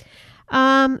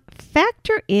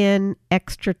 Factor in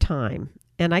extra time.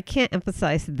 And I can't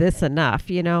emphasize this enough,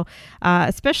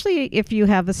 especially if you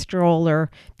have a stroller,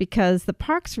 because the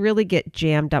parks really get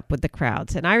jammed up with the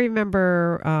crowds. And I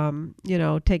remember,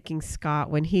 taking Scott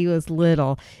when he was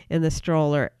little in the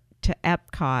stroller to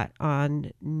Epcot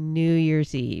on New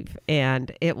Year's Eve.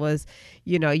 And it was,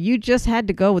 you just had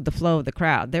to go with the flow of the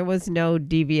crowd. There was no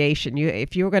deviation.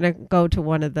 If you were going to go to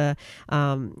one of the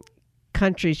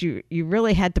countries, you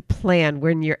really had to plan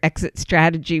when your exit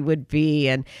strategy would be.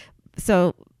 And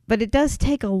so, but it does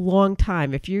take a long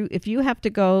time. If you have to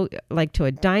go like to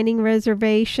a dining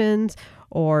reservations,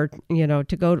 or,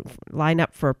 to go line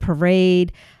up for a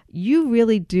parade, you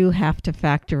really do have to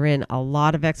factor in a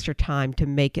lot of extra time to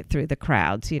make it through the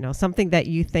crowds. Something that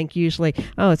you think usually,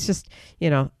 it's just,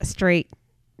 a straight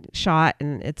shot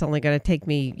and it's only going to take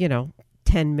me,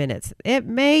 10 minutes. It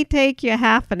may take you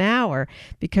half an hour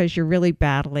because you're really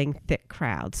battling thick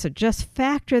crowds. So just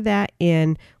factor that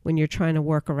in when you're trying to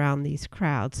work around these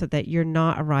crowds so that you're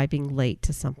not arriving late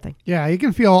to something. Yeah, you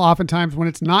can feel oftentimes when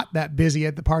it's not that busy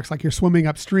at the parks, like you're swimming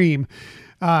upstream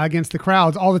against the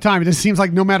crowds all the time. It just seems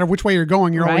like no matter which way you're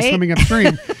going, you're always swimming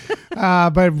upstream.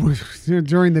 But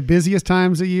during the busiest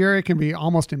times of year, it can be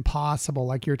almost impossible,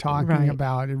 like you're talking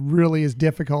about. It really is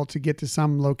difficult to get to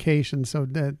some locations. So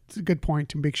that's a good point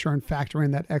to make sure and factor in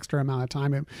that extra amount of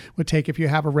time it would take if you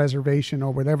have a reservation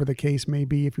or whatever the case may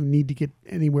be, if you need to get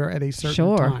anywhere at a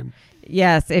certain time.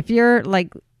 Yes. If you're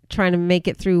like trying to make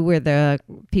it through where the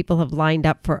people have lined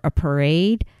up for a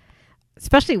parade,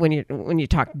 especially when you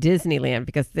talk Disneyland,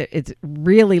 because it's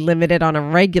really limited on a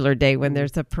regular day when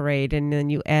there's a parade, and then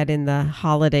you add in the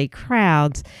holiday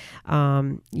crowds,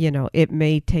 it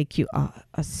may take you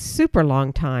a super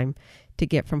long time to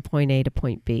get from point A to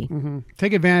point B. Mm-hmm.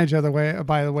 Take advantage of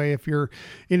by the way, if you're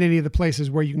in any of the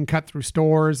places where you can cut through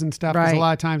stores and stuff. Because a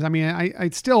lot of times, I mean,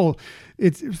 it's still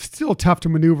tough to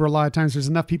maneuver. A lot of times there's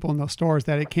enough people in those stores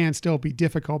that it can still be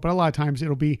difficult, but a lot of times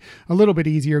it'll be a little bit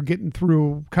easier cutting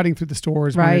through the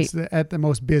stores when it's at the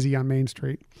most busy on Main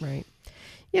Street. Right.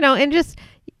 And just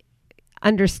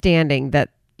understanding that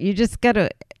you just got to,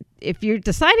 if you're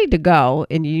deciding to go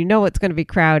and it's going to be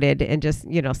crowded, and just,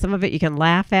 some of it you can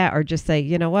laugh at, or just say,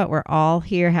 you know what, we're all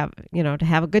here to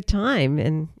have a good time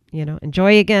and,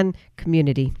 enjoy again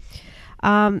community.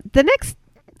 The next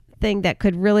thing that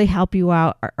could really help you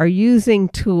out are using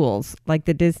tools like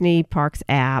the Disney Parks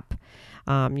app,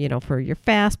 for your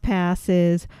fast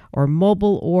passes or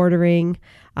mobile ordering,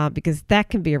 because that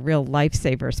can be a real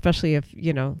lifesaver, especially if,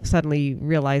 suddenly you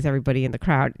realize everybody in the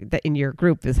crowd that in your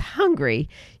group is hungry.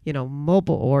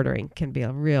 Mobile ordering can be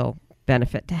a real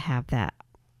benefit to have that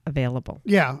available.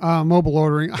 Yeah. Mobile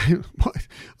ordering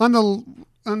on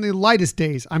the lightest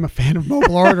days, I'm a fan of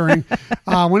mobile ordering.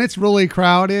 When it's really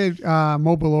crowded,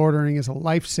 mobile ordering is a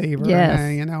lifesaver. Yes.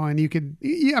 And you could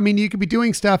be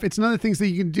doing stuff. It's another things that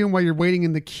you can do while you're waiting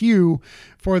in the queue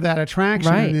for that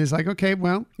attraction. Right. And it's like, okay,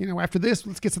 well, after this,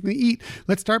 let's get something to eat.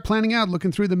 Let's start planning out,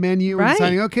 looking through the menu and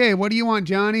deciding, okay, what do you want,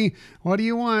 Johnny? What do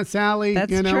you want, Sally? That's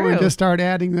true. And just start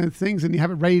adding the things, and you have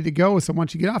it ready to go. So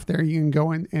once you get off there, you can go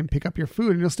and pick up your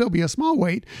food, and it'll still be a small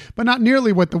wait, but not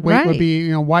nearly what the wait would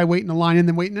be. Why wait in a line and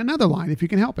then wait in another line if you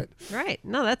can help it? Right.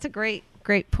 No, that's a great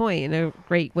point, and a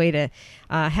great way to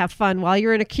have fun while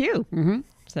you're in a queue. Mm-hmm.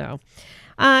 So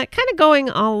kind of going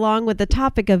along with the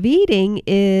topic of eating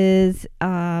is,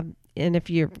 and if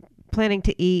you're planning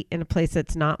to eat in a place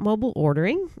that's not mobile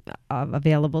ordering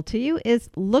available to you, is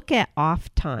look at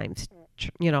off times.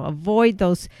 Avoid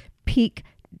those peak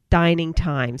dining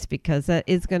times, because that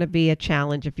is going to be a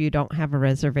challenge if you don't have a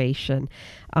reservation,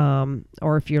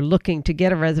 or if you're looking to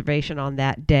get a reservation on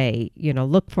that day.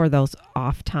 Look for those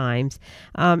off times,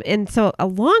 and so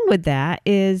along with that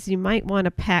is you might want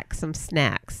to pack some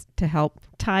snacks to help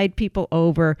tide people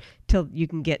over till you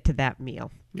can get to that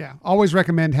meal. Yeah, always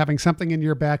recommend having something in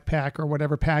your backpack or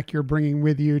whatever pack you're bringing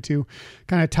with you to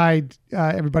kind of tide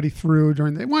everybody through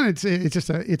during the one.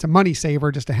 It's a money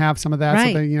saver just to have some of that,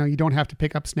 so that you don't have to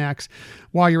pick up snacks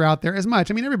while you're out there as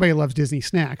much. I mean, everybody loves Disney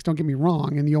snacks. Don't get me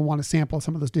wrong, and you'll want to sample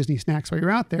some of those Disney snacks while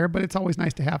you're out there. But it's always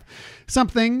nice to have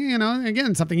something,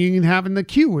 again, something you can have in the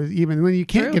queue, even when you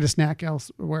can't get a snack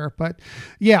elsewhere. But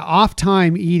yeah, off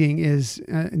time eating is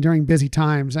during busy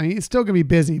times. I mean, it's still gonna be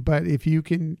busy, but if you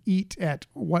can eat at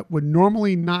what would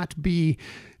normally not be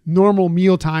normal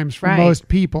meal times for most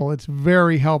people, it's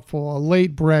very helpful. A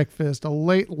late breakfast, a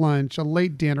late lunch, a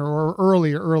late dinner, or early,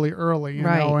 you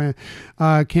know,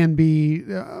 can be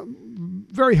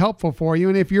very helpful for you.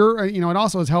 And if you're, it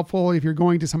also is helpful if you're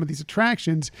going to some of these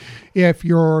attractions. If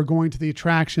you're going to the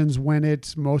attractions when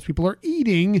most people are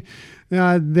eating,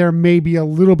 there may be a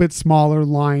little bit smaller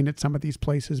line at some of these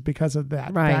places because of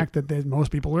that fact that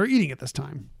most people are eating at this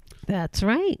time. That's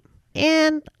right.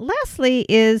 And lastly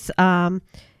is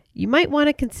you might want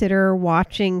to consider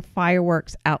watching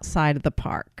fireworks outside of the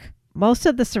park. Most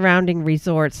of the surrounding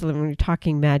resorts, when we're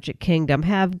talking Magic Kingdom,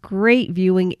 have great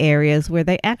viewing areas where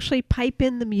they actually pipe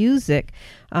in the music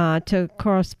to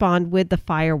correspond with the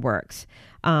fireworks.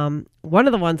 One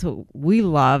of the ones that we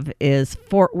love is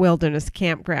Fort Wilderness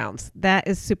Campgrounds. That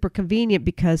is super convenient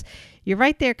because you're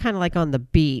right there kind of like on the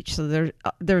beach. So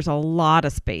there's a lot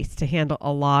of space to handle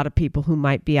a lot of people who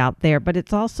might be out there, but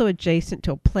it's also adjacent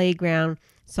to a playground.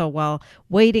 So while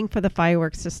waiting for the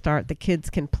fireworks to start, the kids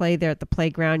can play there at the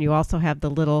playground. You also have the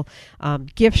little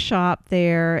gift shop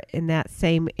there in that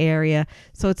same area.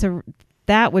 So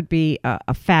that would be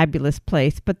a fabulous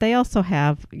place. But they also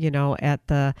have, at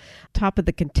the top of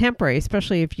the Contemporary,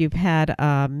 especially if you've had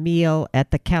a meal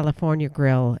at the California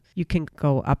Grill, you can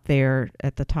go up there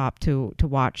at the top to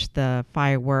watch the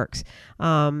fireworks.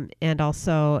 And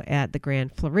also at the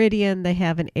Grand Floridian, they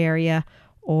have an area.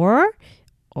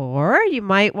 Or you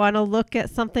might want to look at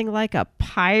something like a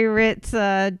Pirates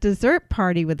dessert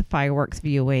party with the fireworks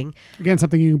viewing. Again,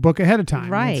 something you can book ahead of time.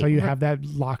 Right. So you have that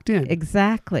locked in.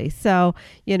 Exactly. So,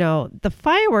 the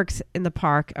fireworks in the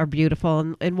park are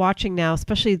beautiful. And watching now,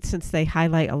 especially since they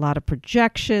highlight a lot of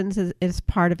projections as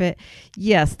part of it,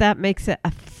 yes, that makes it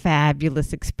a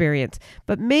fabulous experience.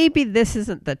 But maybe this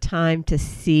isn't the time to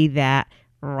see that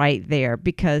right there,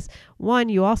 because one,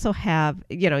 you also have,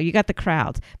 you got the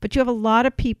crowds, but you have a lot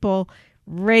of people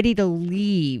ready to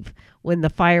leave when the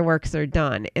fireworks are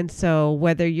done. And so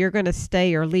whether you're going to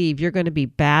stay or leave, you're going to be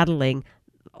battling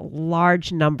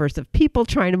large numbers of people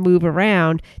trying to move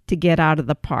around to get out of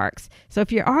the parks. So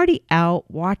if you're already out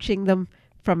watching them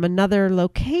from another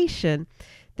location,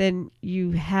 then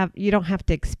you don't have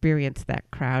to experience that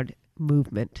crowd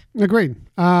movement. Agreed.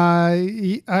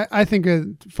 I think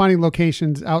finding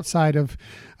locations outside of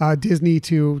Disney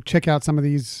to check out some of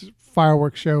these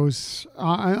fireworks shows,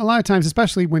 a lot of times,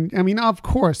 especially when, of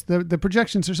course, the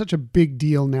projections are such a big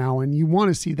deal now, and you want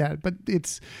to see that, but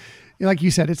it's, like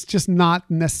you said, it's just not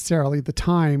necessarily the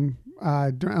time.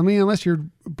 Unless you're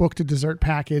booked a dessert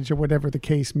package or whatever the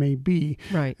case may be.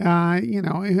 Right.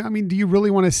 Do you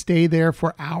really want to stay there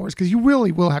for hours? Because you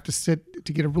really will have to sit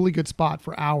to get a really good spot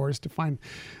for hours to find,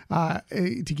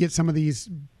 to get some of these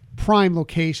prime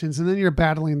locations. And then you're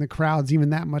battling the crowds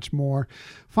even that much more.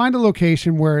 Find a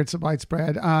location where it's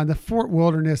widespread. The Fort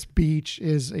Wilderness Beach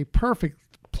is a perfect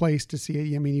place to see it.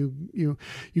 You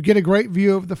get a great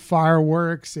view of the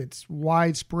fireworks. It's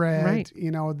widespread. Right.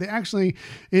 They actually,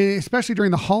 especially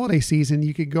during the holiday season,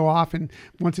 you could go off and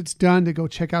once it's done to go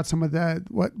check out some of the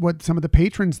what some of the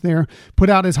patrons there put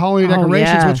out as holiday decorations,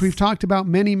 yes. which we've talked about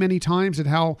many, many times, and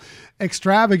how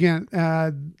extravagant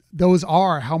those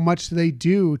are, how much they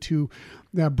do to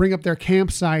bring up their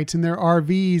campsites and their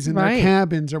RVs and right. their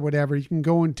cabins or whatever. You can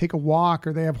go and take a walk,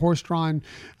 or they have horse-drawn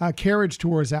carriage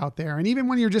tours out there. And even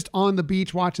when you're just on the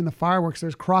beach watching the fireworks,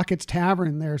 there's Crockett's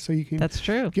Tavern there, so you can That's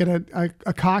true. get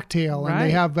a cocktail. Right. And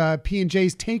they have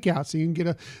P&J's takeout, so you can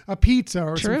get a pizza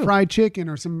or True. some fried chicken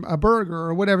or a burger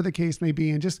or whatever the case may be,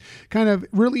 and just kind of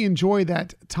really enjoy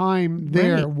that time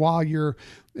there Right. while you're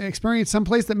experience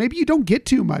someplace that maybe you don't get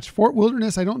to much. Fort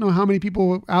Wilderness, I don't know how many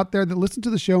people out there that listen to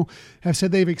the show have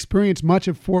said they've experienced much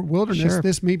of Fort Wilderness. Sure.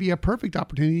 This may be a perfect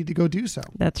opportunity to go do so.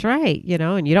 That's right.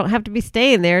 And you don't have to be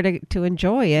staying there to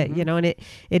enjoy it, Mm-hmm. and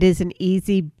it is an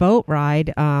easy boat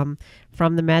ride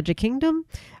from the Magic Kingdom,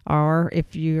 or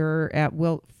if you're at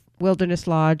Wilderness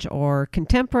Lodge or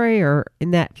Contemporary or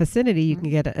in that vicinity, you can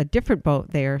get a different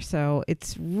boat there. So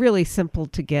it's really simple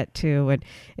to get to, and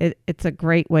it's a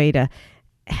great way to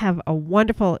have a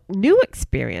wonderful new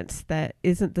experience that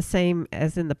isn't the same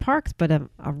as in the parks, but a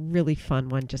really fun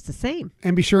one just the same.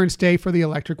 And be sure and stay for the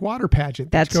electric water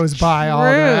pageant that That's goes by all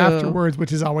true. afterwards,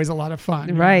 which is always a lot of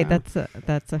fun. Right. That's a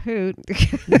hoot.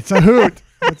 It's a hoot.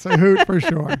 It's a hoot for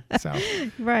sure. So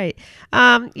Right.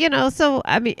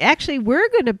 Actually, we're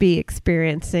going to be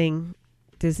experiencing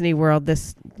Disney World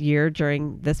this year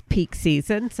during this peak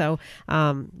season. So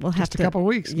we'll have just a couple of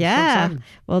weeks. Yeah. So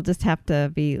we'll just have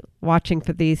to be watching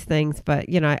for these things. But,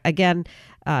 again,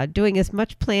 doing as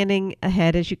much planning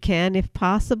ahead as you can if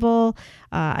possible.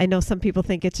 I know some people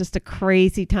think it's just a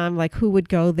crazy time, like who would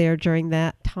go there during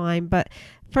that time? But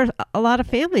for a lot of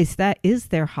families, that is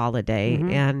their holiday.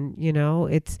 Mm-hmm.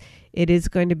 And, it is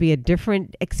going to be a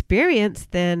different experience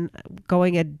than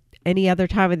going any other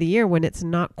time of the year when it's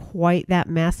not quite that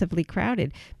massively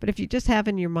crowded. But if you just have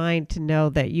in your mind to know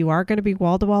that you are going to be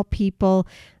wall-to-wall people,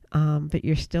 but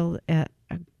you're still at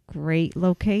a great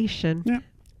location, Yeah.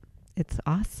 it's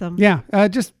awesome. Yeah,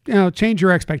 just change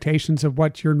your expectations of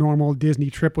what your normal Disney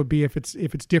trip would be if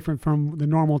it's different from the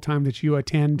normal time that you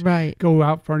attend. Right. Go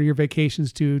out for your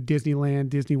vacations to Disneyland,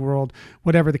 Disney World,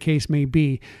 whatever the case may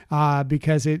be,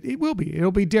 because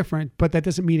it'll be different, but that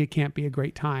doesn't mean it can't be a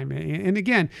great time. And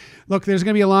again, look, there's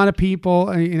going to be a lot of people.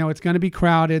 It's going to be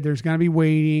crowded. There's going to be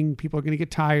waiting. People are going to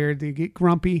get tired. They get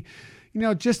grumpy.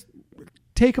 Just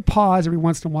take a pause every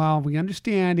once in a while. We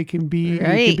understand it can be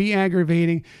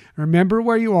aggravating. Remember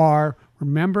where you are.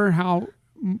 Remember how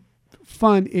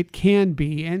fun it can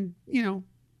be, and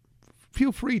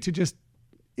feel free to just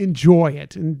enjoy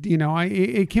it. And,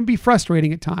 it can be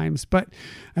frustrating at times. But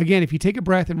again, if you take a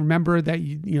breath and remember that,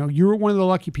 you're one of the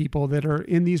lucky people that are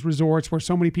in these resorts where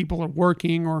so many people are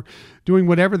working or doing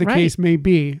whatever the case may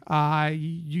be,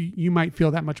 you might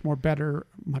feel that much better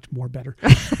much better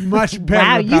wow,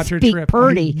 about you your speak trip.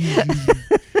 pretty.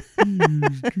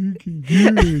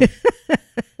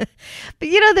 But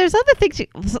there's other things you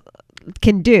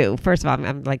can do. First of all,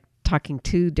 I'm like talking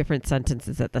two different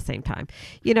sentences at the same time.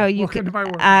 You Welcome can. to my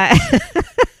world.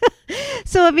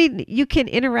 So I mean, you can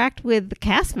interact with the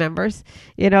cast members,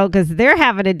 because they're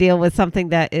having to deal with something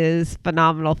that is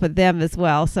phenomenal for them as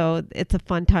well. So it's a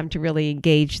fun time to really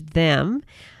engage them.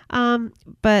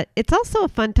 But it's also a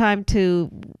fun time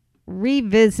to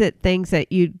revisit things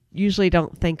that you usually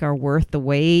don't think are worth the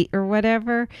wait or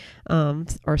whatever,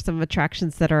 or some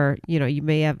attractions that are, you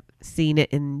may have seen it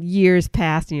in years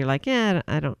past and you're like,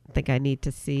 I don't think I need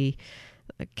to see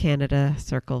Canada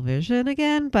Circle Vision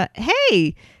again, but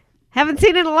hey, haven't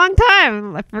seen it in a long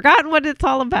time. I've forgotten what it's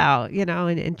all about,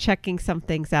 and checking some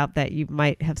things out that you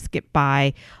might have skipped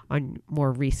by on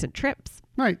more recent trips.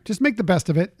 Right. Just make the best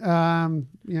of it.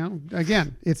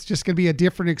 Again, it's just going to be a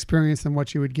different experience than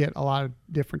what you would get a lot of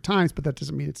different times, but that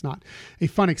doesn't mean it's not a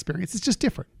fun experience. It's just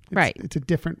different. Right. It's a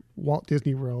different Walt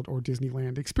Disney World or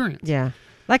Disneyland experience. Yeah.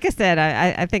 Like I said,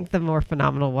 I think the more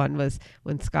phenomenal one was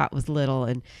when Scott was little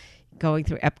and going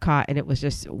through Epcot, and it was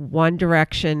just one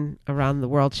direction around the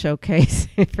World Showcase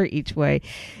for each way.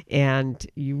 And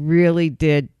you really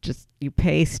did you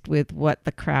paced with what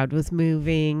the crowd was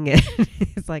moving. And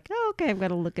it's like, okay, I'm going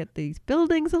to look at these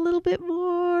buildings a little bit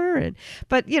more.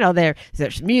 But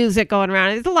there's music going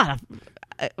around. There's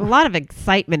a lot of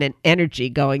excitement and energy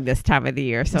going this time of the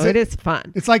year. So it is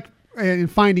fun. It's like in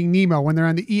Finding Nemo when they're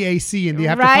on the EAC and they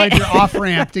have to find your off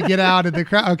ramp to get out of the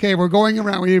crowd. Okay, we're going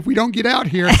around. If we don't get out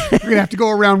here, we're going to have to go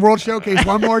around World Showcase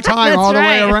one more time all the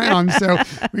way around. So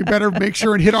we better make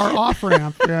sure and hit our off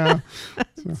ramp. Yeah,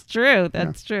 That's true.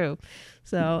 That's true.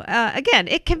 So again,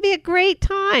 it can be a great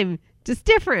time, just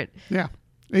different. Yeah,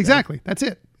 exactly. That's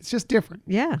it. It's just different.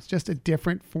 Yeah. It's just a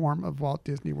different form of Walt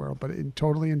Disney World, but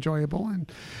totally enjoyable.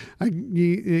 And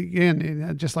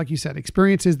again, just like you said,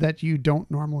 experiences that you don't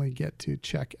normally get to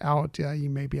check out.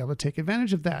 You may be able to take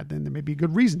advantage of that. Then there may be a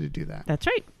good reason to do that. That's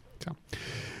right. So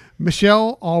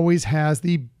Michelle always has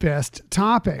the best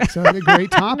topics. So the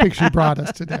great topics she brought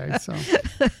us today. So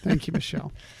thank you,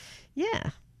 Michelle.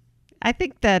 Yeah. I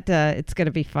think that it's going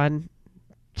to be fun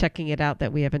checking it out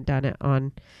that we haven't done it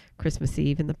on Christmas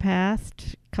Eve in the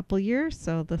past couple years,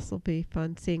 so this will be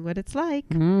fun seeing what it's like.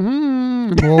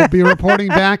 We'll be reporting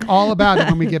back all about it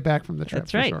when we get back from the trip.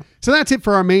 That's right. Sure. So that's it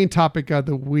for our main topic of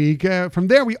the week. From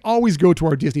there, we always go to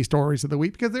our Disney stories of the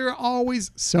week because there are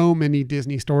always so many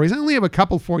Disney stories. I only have a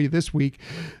couple for you this week,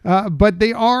 but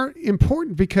they are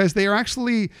important because they are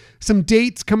actually some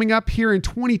dates coming up here in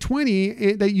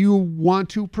 2020 that you want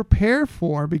to prepare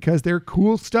for because there are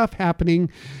cool stuff happening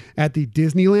at the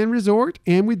Disneyland Resort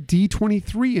and with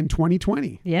D23 in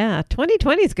 2020. Yeah,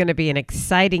 2020 is going to be an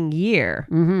exciting year.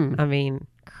 Mm-hmm. I mean,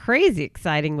 crazy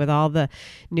exciting with all the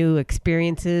new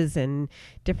experiences and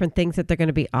different things that they're going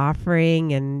to be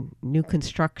offering and new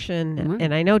construction. Mm-hmm.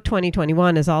 And I know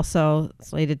 2021 is also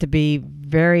slated to be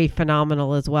very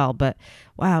phenomenal as well. But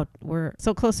wow, we're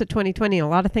so close to 2020 and a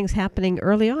lot of things happening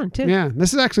early on too. Yeah,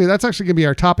 that's actually going to be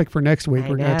our topic for next week.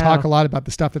 We're going to talk a lot about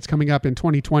the stuff that's coming up in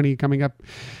 2020, coming up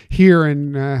here,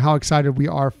 and how excited we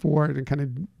are for it, and kind of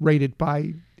rated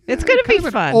by. It's going to be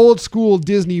fun. Old school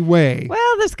Disney way.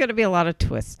 Well, there's going to be a lot of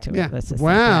twists to it. Yeah.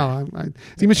 Wow.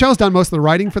 See, Michelle's done most of the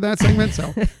writing for that segment,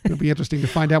 so it'll be interesting to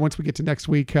find out once we get to next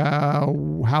week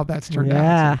how that's turned out.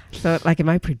 Yeah. So, am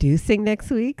I producing next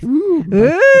week? Ooh.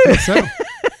 I think so.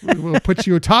 We'll put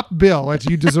you a top bill as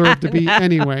you deserve to be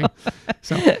anyway.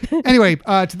 So anyway,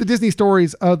 to the Disney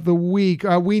stories of the week.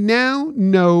 We now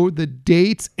know the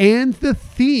dates and the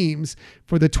themes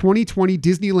for the 2020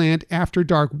 Disneyland After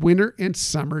Dark winter and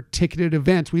summer ticketed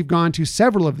events. We've gone to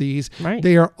several of these. Right.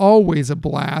 They are always a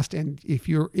blast. And if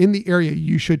you're in the area,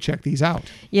 you should check these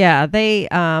out. Yeah, they,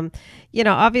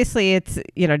 obviously it's,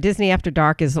 Disney After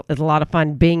Dark is a lot of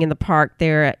fun being in the park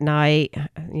there at night,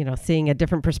 seeing a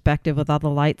different perspective with all the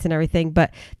lights and everything.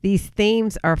 But these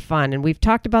themes are fun. And we've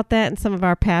talked about that in some of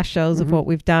our past shows of what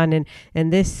we've done.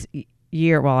 And this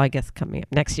year, well, I guess coming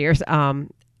up next year's,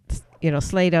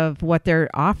 slate of what they're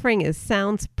offering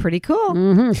sounds pretty cool.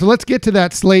 Mm-hmm. So let's get to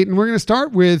that slate. And we're going to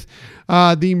start with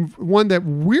the one that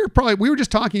we were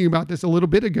just talking about this a little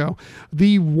bit ago.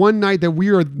 The one night that we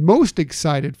are most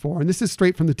excited for, and this is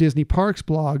straight from the Disney Parks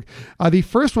blog. The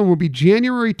first one will be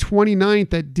January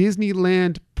 29th at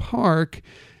Disneyland Park.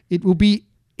 It will be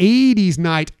 80s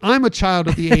night. I'm a child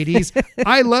of the 80s.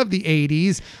 I love the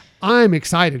 80s. I'm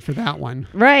excited for that one.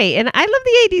 Right. And I love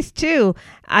the 80s too.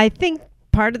 I think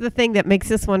part of the thing that makes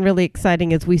this one really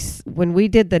exciting is when we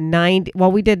did the 90,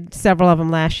 well, we did several of them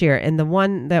last year, and the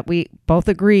one that we both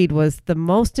agreed was the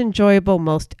most enjoyable,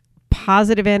 most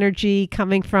positive energy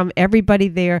coming from everybody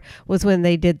there was when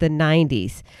they did the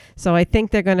 90s. So I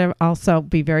think they're going to also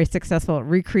be very successful at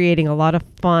recreating a lot of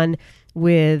fun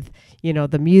with,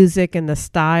 the music and the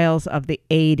styles of the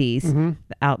 80s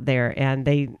out there. And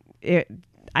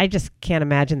I just can't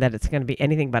imagine that it's going to be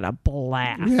anything but a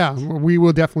blast. Yeah, we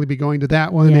will definitely be going to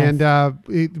that one. Yes.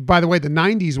 And by the way, the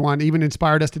 90s one even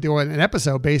inspired us to do an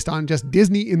episode based on just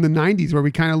Disney in the 90s, where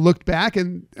we kind of looked back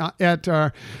and at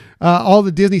all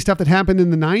the Disney stuff that happened in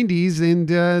the 90s. And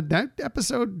that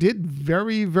episode did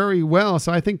very, very well.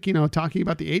 So I think, talking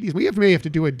about the 80s, we may have to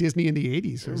do a Disney in the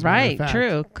 80s. As right,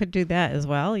 true. Could do that as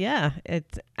well. Yeah.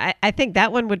 I think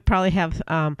that one would probably have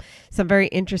some very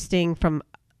interesting from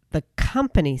the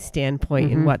company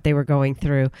standpoint in what they were going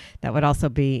through. That would also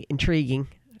be intriguing.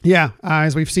 Yeah,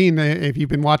 as we've seen, if you've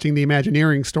been watching the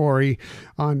Imagineering story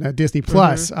on Disney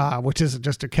Plus, which is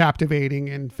just a captivating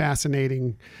and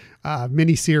fascinating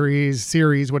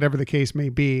series, whatever the case may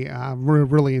be. We're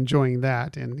really enjoying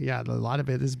that. And yeah, a lot of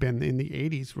it has been in the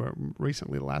 80s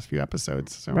recently, the last few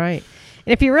episodes. So. Right.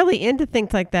 And if you're really into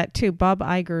things like that too, Bob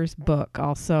Iger's book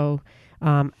also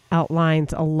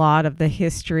outlines a lot of the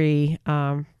history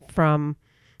from,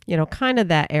 kind of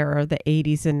that era, the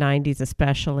 80s and 90s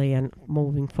especially, and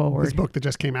moving forward. This book that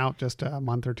just came out just a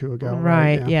month or two ago.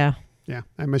 Right, yeah. Yeah,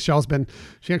 and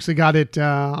she actually got it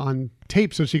on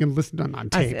tape so she can listen on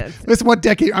tape. Listen, what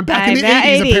decade? I'm back in the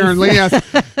 80s apparently.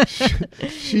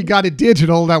 Yes. She got it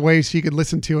digital. That way she could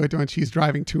listen to it when she's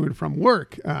driving to and from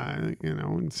work,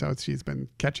 and so she's been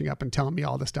catching up and telling me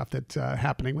all the stuff that's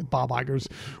happening with Bob Iger's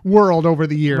world over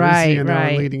the years,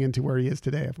 leading into where he is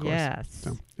today, of course. Yes.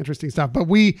 So interesting stuff. But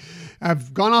we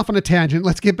have gone off on a tangent.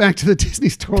 Let's get back to the Disney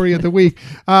story of the week.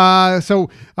 So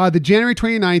the January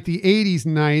 29th, the 80s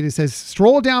night, it says,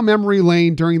 stroll down memory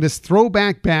lane during this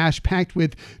throwback bash packed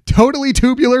with totally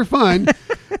tubular fun.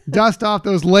 Dust off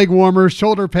those leg warmers,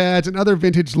 shoulder pads, and other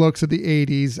vintage looks of the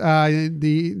 80s.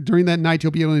 During that night,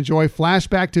 you'll be able to enjoy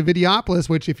flashback to Videopolis,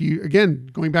 which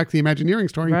going back to the Imagineering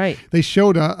story, they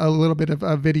showed a little bit of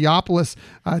Videopolis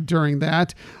during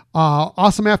that.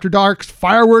 Awesome After Darks,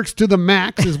 fireworks to the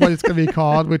max is what it's going to be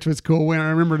called, which was cool. When I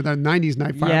remember the 90s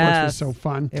night fireworks was so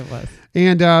fun. It was.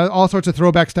 And all sorts of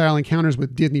throwback style encounters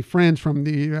with Disney friends from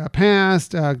the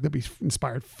past. There'll be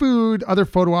inspired food, other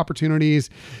photo opportunities,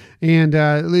 and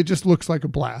it just looks like a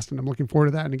blast. And I'm looking forward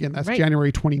to that. And again, that's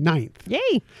January 29th.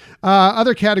 Yay.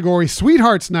 Other category,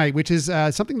 Sweethearts Night, which is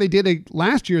something they did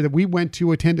last year that we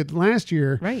attended last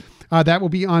year. Right. That will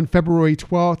be on February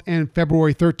 12th and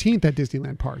February 13th at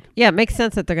Disneyland Park. Yeah, it makes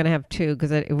sense that they're going to have two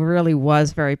because it really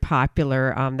was very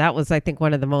popular. That was, I think,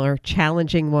 one of the more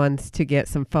challenging ones to get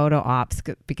some photo ops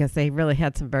because they really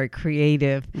had some very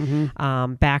creative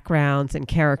backgrounds and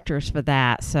characters for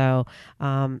that. So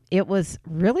it was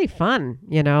really fun,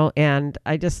 and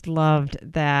I just loved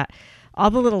that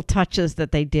all the little touches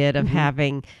that they did of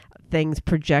having things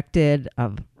projected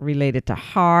related to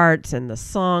hearts and the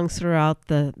songs throughout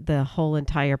the whole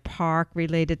entire park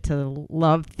related to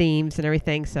love themes and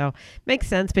everything. So makes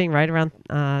sense being right around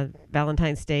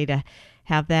Valentine's Day to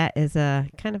have that as a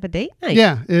kind of a date night.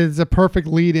 Yeah, it's a perfect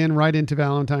lead in right into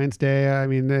Valentine's Day. I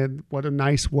mean, what a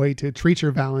nice way to treat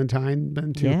your Valentine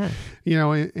than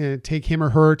to, take him or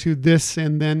her to this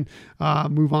and then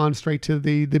move on straight to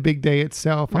the big day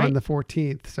itself on the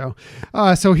 14th.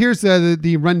 So here's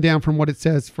the rundown from what it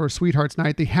says for Sweethearts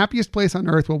Night. The happiest place on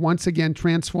earth will once again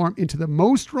transform into the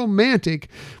most romantic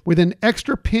with an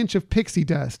extra pinch of pixie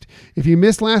dust. If you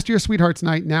missed last year's Sweethearts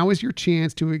Night, now is your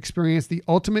chance to experience the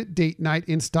ultimate date night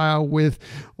in style with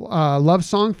love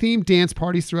song themed dance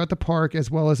parties throughout the park, as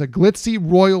well as a glitzy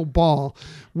royal ball,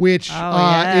 which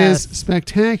is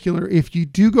spectacular. If you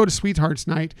do go to Sweethearts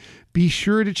Night, be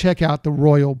sure to check out the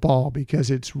royal ball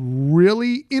because it's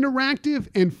really interactive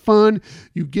and fun.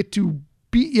 You get to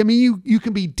you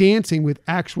can be dancing with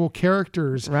actual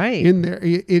characters in there.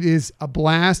 It is a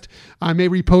blast. I may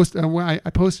repost. I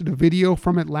posted a video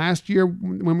from it last year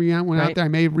when we went out there. I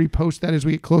may repost that as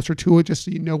we get closer to it, just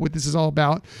so you know what this is all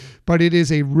about. But it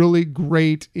is a really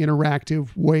great interactive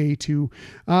way to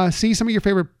see some of your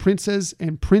favorite princes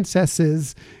and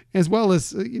princesses, as well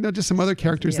as just some other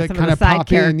characters that kind of pop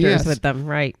in. Yes, with them,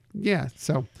 right? Yeah.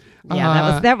 So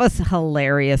that was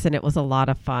hilarious, and it was a lot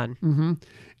of fun. Mm-hmm.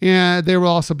 And there will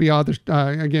also be other,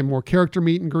 more character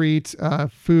meet and greets,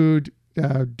 food,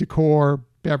 decor,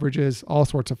 beverages, all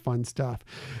sorts of fun stuff.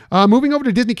 Moving over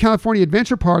to Disney California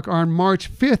Adventure Park on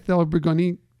March 5th,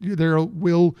 there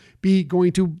will be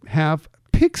going to have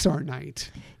Pixar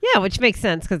Night. Yeah, which makes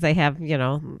sense because they have,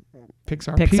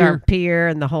 Pixar Pier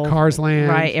and the whole Cars Land.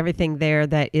 Right, everything there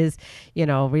that is,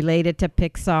 related to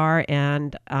Pixar.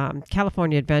 And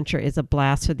California Adventure is a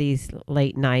blast for these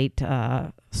late night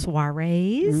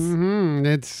soirees. Mm-hmm.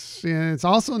 It's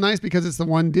also nice because it's the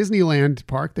one Disneyland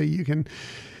park that you can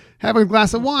have a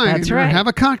glass of wine, That's right. or have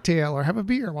a cocktail, or have a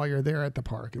beer while you're there at the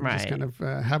park, and just Right. kind of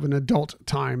have an adult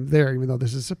time there, even though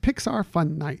this is a Pixar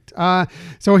fun night.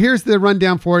 So here's the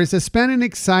rundown for it. It says, spend an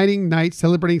exciting night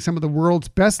celebrating some of the world's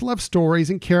best loved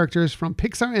stories and characters from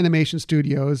Pixar Animation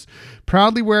Studios.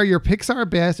 Proudly wear your Pixar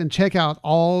best and check out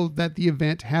all that the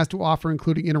event has to offer,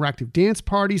 including interactive dance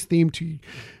parties themed to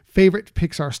favorite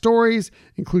Pixar stories,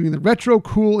 including the retro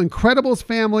cool Incredibles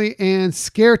family and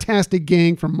Scare-tastic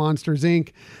gang from Monsters,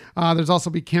 Inc. There's also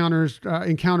be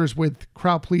encounters with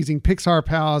crowd-pleasing Pixar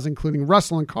pals, including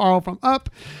Russell and Carl from Up,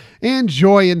 and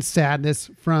Joy and Sadness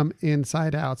from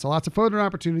Inside Out. So lots of photo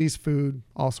opportunities, food,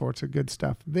 all sorts of good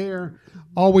stuff there.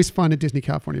 Always fun at Disney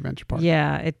California Adventure Park.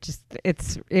 Yeah,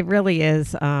 it really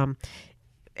is. And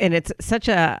it's such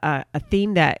a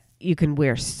theme that you can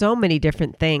wear so many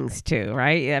different things too,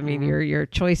 right? I mean, your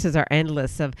choices are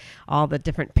endless of all the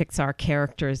different Pixar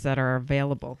characters that are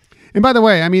available. And by the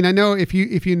way, I mean, I know if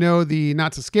you know the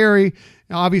Not So Scary,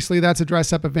 obviously that's a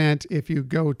dress up event. If you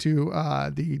go to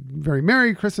the Very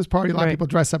Merry Christmas Party, a lot of people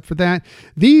dress up for that.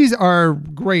 These are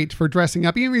great for dressing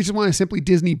up. Even if you just want to simply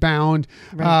Disney bound,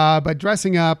 but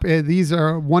dressing up, these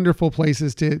are wonderful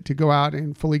places to go out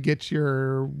and fully get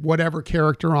your whatever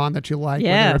character on that you like,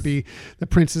 whether it be the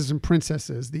princes and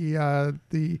princesses, the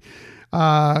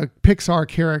Pixar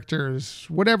characters,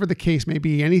 whatever the case may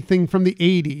be, anything from the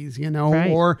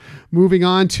 80s, or moving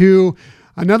on to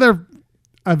another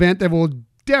event that will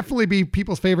definitely be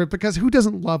people's favorite, because who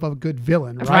doesn't love a good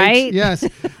villain, right? Yes.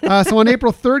 So on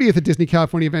April 30th at Disney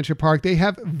California Adventure Park, they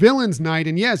have Villains Night.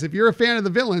 And yes, if you're a fan of the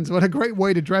villains, what a great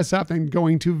way to dress up than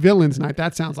going to Villains Night.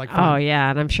 That sounds like fun. Oh, yeah.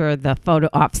 And I'm sure the photo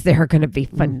ops there are going to be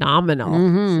phenomenal.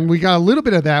 Mm-hmm. We got a little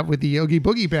bit of that with the Oogie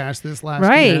Boogie Bash this last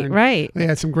year. Right. They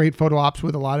had some great photo ops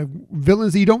with a lot of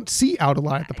villains that you don't see out a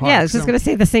lot at the park. Yeah, I was just going to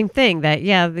say the same thing, that,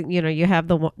 you have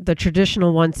the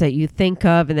traditional ones that you think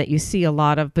of and that you see a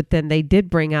lot of, but then they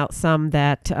did bring out some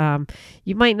that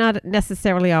you might not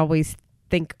necessarily always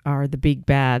think are the big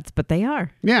bads, but they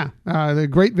are. Yeah, they're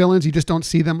great villains. You just don't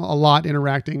see them a lot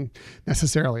interacting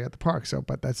necessarily at the park.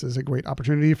 But this is a great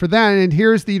opportunity for that. And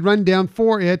here's the rundown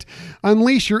for it.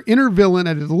 Unleash your inner villain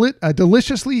at a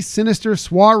deliciously sinister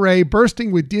soiree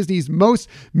bursting with Disney's most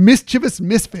mischievous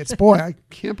misfits. Boy, I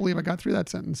can't believe I got through that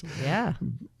sentence. Yeah.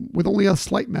 With only a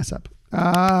slight mess up.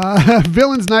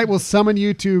 Villains Night will summon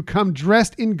you to come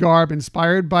dressed in garb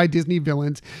inspired by Disney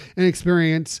villains and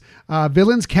experience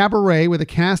Villains Cabaret with a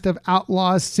cast of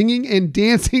outlaws singing and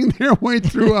dancing their way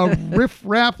through a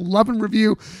riff-raff love and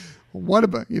review. What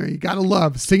about, you got to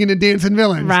love singing and dancing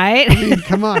villains. Right. I mean,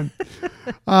 come on.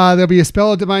 There'll be a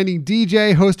spell-divining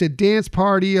DJ, hosted dance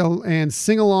party, and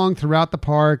sing-along throughout the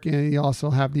park. And you also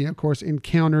have of course,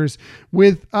 encounters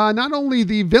with not only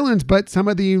the villains, but some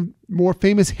of the more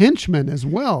famous henchmen as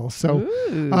well. So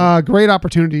great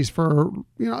opportunities for,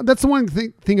 that's the one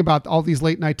thing about all these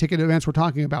late night ticket events we're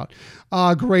talking about.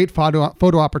 Great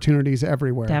photo opportunities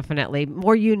everywhere. Definitely.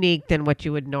 More unique than what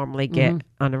you would normally get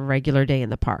on a regular day in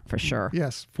the park, for sure.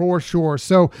 Yes, for sure.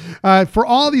 So for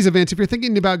all these events, if you're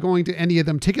thinking about going to any of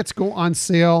them, tickets go on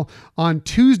sale on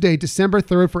Tuesday, December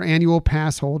 3rd for annual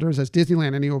pass holders, as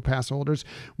Disneyland annual pass holders,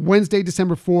 Wednesday,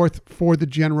 December 4th for the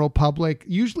general public.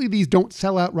 Usually these don't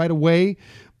sell out right away,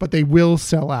 but they will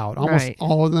sell out. Almost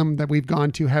all of them that we've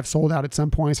gone to have sold out at some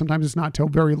point. Sometimes it's not till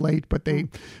very late, but they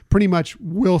pretty much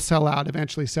will sell out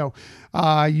eventually. So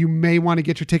you may want to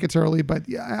get your tickets early, but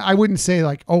I wouldn't say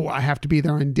like, I have to be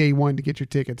there on day one to get your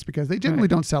tickets, because they generally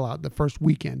don't sell out the first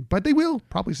weekend, but they will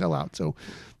probably sell out. So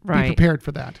be prepared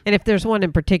for that. And if there's one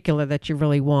in particular that you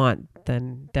really want,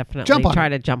 then definitely try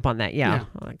to jump on that. Yeah.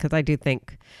 Because I do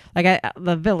think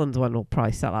the villains one will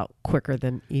probably sell out quicker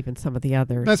than even some of the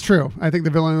others. That's true. I think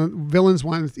the villains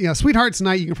one, Sweethearts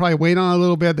Night, you can probably wait on a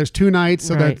little bit. There's 2 nights,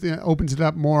 so that opens it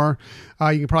up more.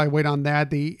 You can probably wait on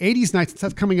that. The 80s nights, since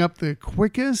that's coming up the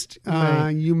quickest,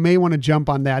 you may want to jump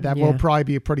on that. That will probably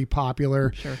be pretty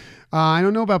popular. Sure. I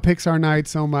don't know about Pixar Night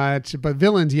so much, but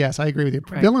villains, yes, I agree with you.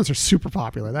 Villains are super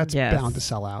popular. That's bound to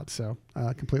sell out. So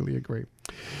completely agree.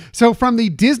 So from the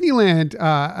Disneyland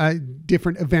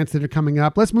different events that are coming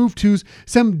up, let's move to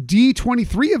some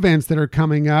D23 events that are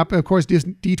coming up. Of course,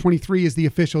 D23 is the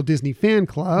official Disney fan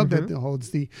club that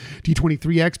holds the D23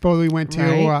 Expo that we went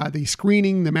to, the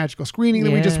screening, the magical screening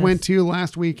that we just went to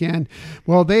last weekend.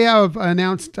 Well, they have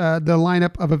announced the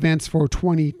lineup of events for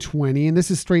 2020, and this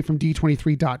is straight from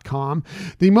D23.com.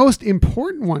 The most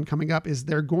important one coming up is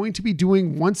they're going to be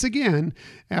doing, once again,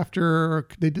 after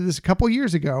they did this a couple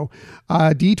years ago,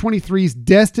 D23's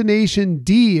Destination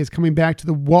D is coming back to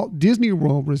the Walt Disney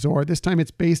World Resort. This time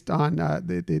it's based on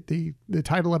the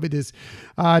title of it is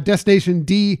Destination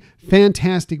D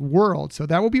Fantastic World. So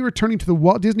that will be returning to the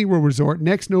Walt Disney World Resort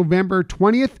next November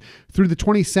 20th through the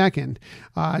 22nd.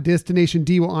 Destination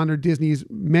D will honor Disney's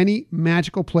many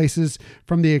magical places,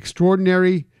 from the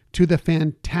extraordinary to the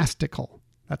fantastical.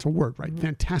 That's a word, right?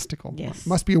 Fantastical. Yes.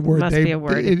 Must be a word. Must be a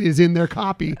word. It is in their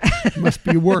copy. Must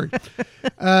be a word.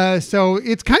 So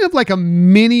it's kind of like a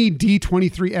mini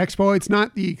D23 Expo. It's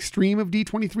not the extreme of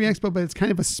D23 Expo, but it's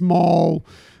kind of a small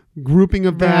grouping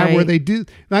of that where they do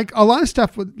like a lot of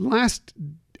stuff with last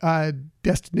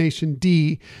Destination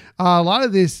D. A lot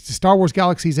of this Star Wars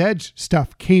Galaxy's Edge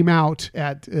stuff came out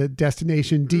at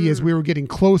Destination D as we were getting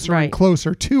closer and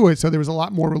closer to it. So there was a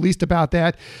lot more released about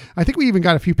that. I think we even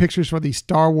got a few pictures for the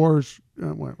Star Wars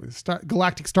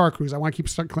Galactic Star Cruise. I want to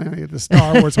keep calling it the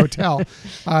Star Wars Hotel.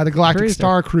 The Galactic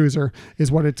Star Cruiser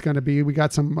is what it's going to be. We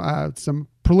got some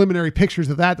preliminary pictures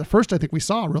of that. The first I think we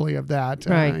saw really of that,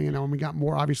 and we got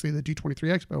more obviously the D23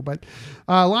 Expo, but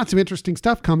lots of interesting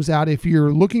stuff comes out. If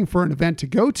you're looking for an event to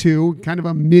go to, kind of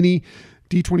a mini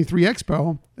D23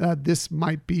 Expo, this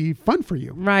might be fun for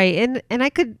you. Right. And I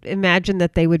could imagine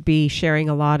that they would be sharing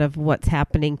a lot of what's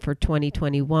happening for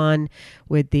 2021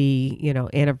 with the,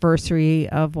 anniversary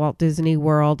of Walt Disney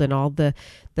World and all the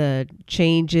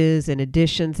changes and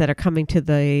additions that are coming to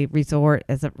the resort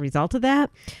as a result of that.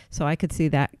 So I could see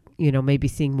that, maybe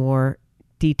seeing more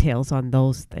details on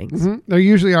those things. There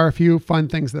usually are a few fun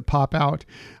things that pop out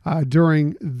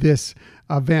during this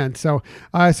event. So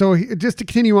just to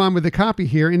continue on with the copy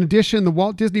here, in addition, the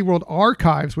Walt Disney World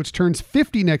Archives, which turns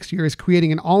 50 next year, is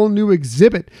creating an all-new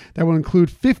exhibit that will include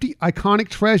 50 iconic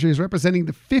treasures representing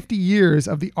the 50 years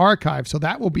of the archive. So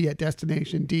that will be at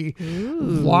Destination D. Ooh.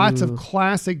 Lots of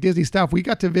classic Disney stuff. We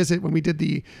got to visit when we did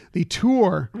the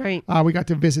tour. Right. We got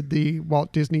to visit the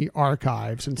Walt Disney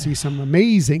Archives and see some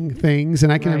amazing things.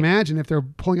 And I can imagine if they're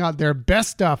pulling out their best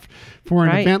stuff for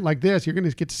an event like this, you're going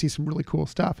to get to see some really cool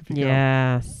stuff if you go. Yes.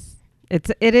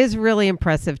 It is really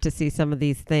impressive to see some of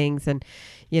these things and,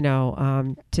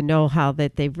 to know how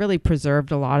that they've really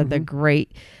preserved a lot of the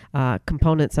great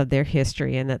components of their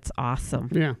history. And that's awesome.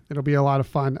 Yeah, it'll be a lot of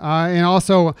fun. And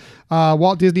also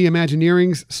Walt Disney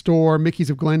Imagineering's store, Mickey's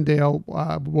of Glendale,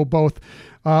 will both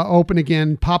open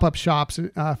again pop-up shops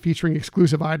featuring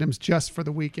exclusive items just for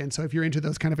the weekend. So if you're into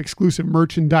those kind of exclusive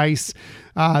merchandise,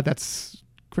 that's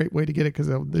great way to get it because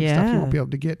there's stuff you won't be able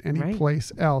to get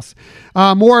anyplace else.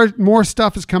 More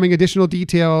stuff is coming, additional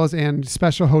details and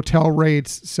special hotel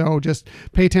rates. So just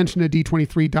pay attention to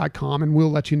D23.com and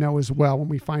we'll let you know as well when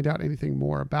we find out anything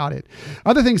more about it.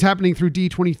 Other things happening through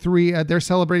D23, they're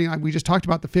celebrating, we just talked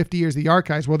about the 50 years of the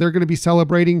archives. Well, they're going to be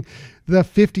celebrating the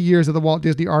 50 years of the Walt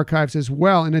Disney Archives as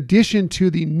well. In addition to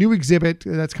the new exhibit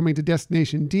that's coming to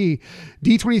Destination D,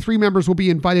 D23 members will be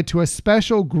invited to a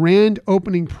special grand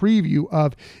opening preview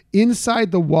of Inside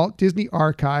the Walt Disney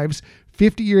Archives,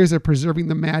 50 years of preserving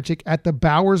the magic at the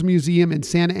Bowers Museum in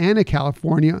Santa Ana,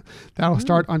 California. That'll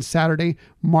start on Saturday,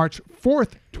 March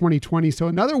 4th, 2020. So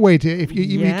another way to, if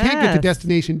you can't get to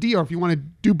Destination D, or if you want to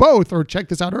do both or check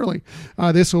this out early,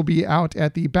 this will be out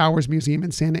at the Bowers Museum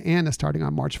in Santa Ana starting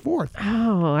on March 4th.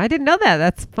 Oh, I didn't know that.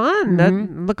 That's fun.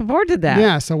 I'm looking forward to that.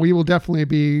 Yeah, so we will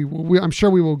definitely I'm sure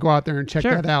we will go out there and check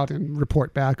that out and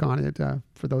report back on it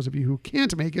for those of you who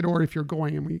can't make it, or if you're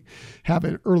going and we have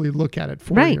an early look at it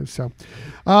for you. So,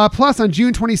 plus on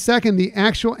June 22nd, the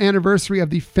actual anniversary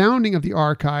of the founding of the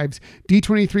archives,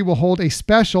 D23 will hold a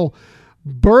special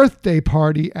birthday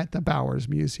party at the Bowers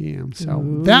Museum. So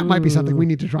that might be something we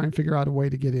need to try and figure out a way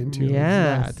to get into.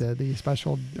 Yes. The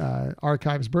special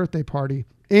archives birthday party.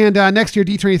 And next year,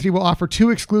 D23 will offer 2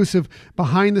 exclusive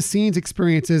behind-the-scenes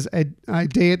experiences, a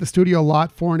day at the studio lot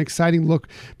for an exciting look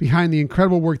behind the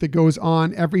incredible work that goes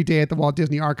on every day at the Walt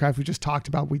Disney Archives. We just talked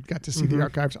about, we got to see the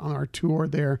archives on our tour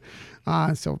there.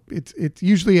 So it's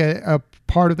usually a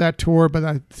part of that tour, but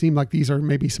it seemed like these are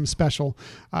maybe some special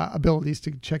abilities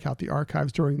to check out the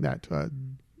archives during that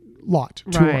lot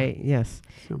tour. Right. Yes.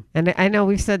 So. And I know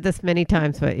we've said this many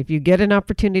times, but if you get an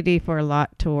opportunity for a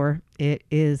lot tour, it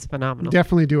is phenomenal.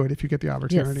 Definitely do it if you get the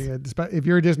opportunity. Yes. If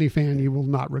you're a Disney fan, you will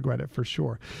not regret it for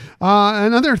sure.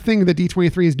 Another thing that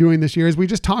D23 is doing this year is we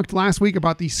just talked last week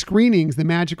about the screenings, the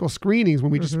magical screenings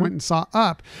when we just went and saw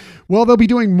Up. Well, they'll be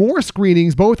doing more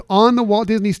screenings both on the Walt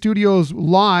Disney Studios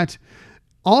lot,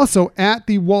 also at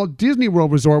the Walt Disney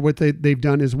World Resort, what they've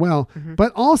done as well,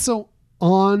 but also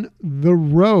on the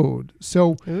road.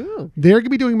 So they're going to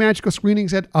be doing magical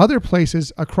screenings at other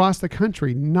places across the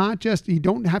country. Not just, you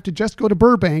don't have to just go to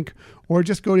Burbank or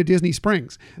just go to Disney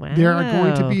Springs. Wow. There are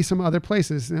going to be some other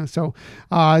places. So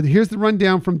here's the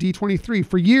rundown from D23.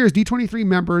 For years, D23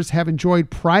 members have enjoyed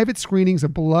private screenings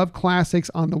of beloved classics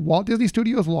on the Walt Disney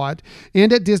Studios lot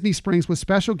and at Disney Springs with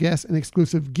special guests and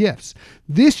exclusive gifts.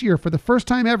 This year, for the first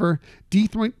time ever,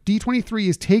 D23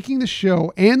 is taking the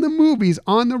show and the movies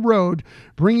on the road,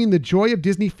 bringing the joy of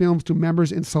Disney films to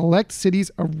members in select cities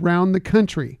around the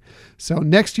country. So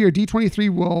next year,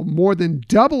 D23 will more than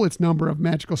double its number of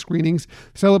magical screenings,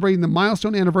 celebrating the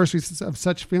milestone anniversaries of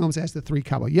such films as The Three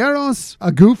Caballeros,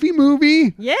 a Goofy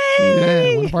movie, Yay!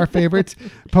 Yeah, one of our favorites,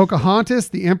 Pocahontas,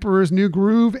 The Emperor's New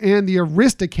Groove, and The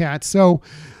Aristocats. So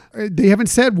they haven't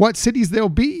said what cities they'll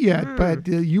be yet, but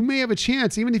you may have a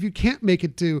chance, even if you can't make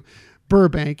it to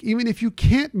Burbank, even if you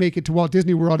can't make it to Walt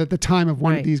Disney World at the time of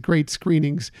one of these great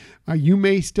screenings, you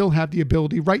may still have the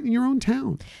ability right in your own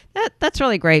town. That's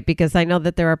really great, because I know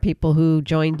that there are people who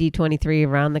join D23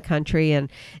 around the country and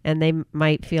they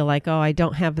might feel like, oh, I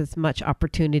don't have as much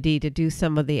opportunity to do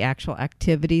some of the actual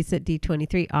activities that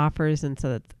D23 offers. And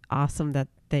so it's awesome that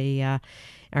they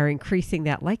are increasing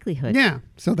that likelihood. Yeah.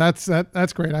 So that's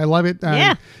great. I love it.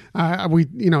 Yeah.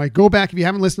 I go back, if you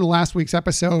haven't listened to last week's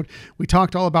episode, we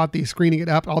talked all about the screening it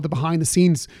up, all the behind the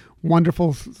scenes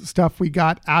wonderful stuff we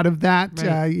got out of that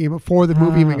before the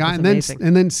movie we got, and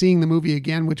then seeing the movie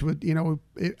again, which would,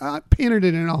 it painted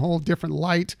it in a whole different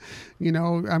light.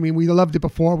 I mean, we loved it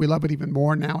before, we love it even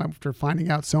more now after finding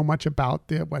out so much about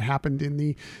what happened in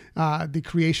the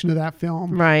creation of that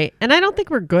film. Right. And I don't think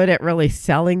we're good at really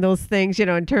selling those things,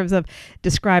 in terms of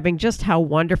describing just how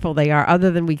wonderful they are, other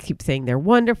than we keep saying they're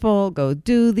wonderful, go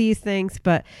do these things.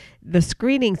 But the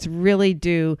screenings really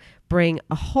do bring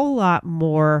a whole lot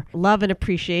more love and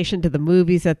appreciation to the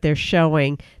movies that they're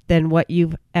showing than what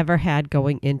you've ever had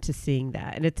going into seeing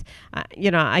that. And it's,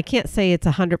 I can't say it's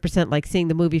 100% like seeing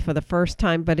the movie for the first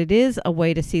time, but it is a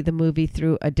way to see the movie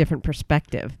through a different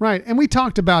perspective. Right. And we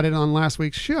talked about it on last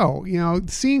week's show,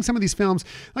 seeing some of these films,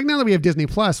 like now that we have Disney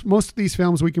Plus, most of these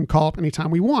films we can call up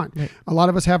anytime we want. Right. A lot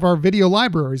of us have our video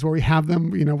libraries where we have them,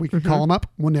 we can call them up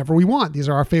whenever we want. These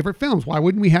are our favorite films. Why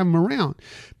wouldn't we have them around?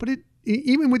 But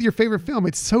even with your favorite film,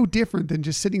 it's so different than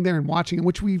just sitting there and watching it,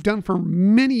 which we've done for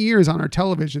many years on our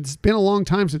television. It's been a long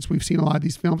time since we've seen a lot of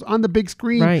these films on the big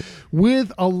screen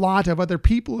with a lot of other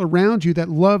people around you that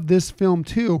love this film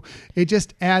too. It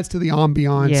just adds to the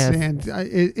ambiance, and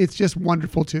it's just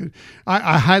wonderful too.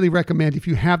 I highly recommend, if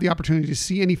you have the opportunity to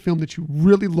see any film that you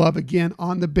really love again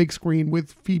on the big screen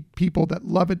with people that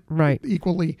love it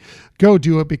equally, go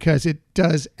do it, because it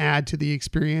does add to the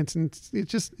experience, and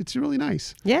it's really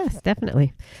nice. Yes,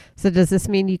 definitely. So does this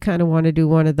mean you kind of want to do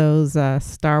one of those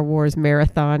Star Wars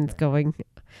marathons,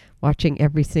 watching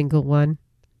every single one?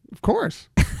 Of course.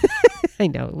 I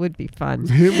know, it would be fun.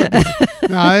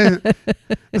 The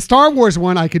Star Wars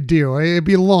one I could do. It'd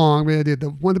be long.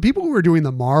 The people who were doing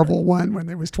the Marvel one, when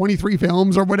there was 23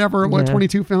 films or whatever,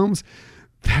 22 films,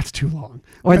 that's too long.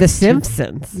 Or The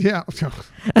Simpsons. Yeah.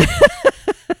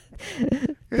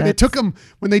 It took them,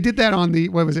 when they did that on the,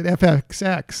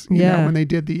 FXX, when they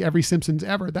did the Every Simpsons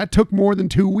Ever, that took more than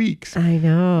 2 weeks. I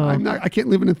know. I can't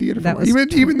live in a theater for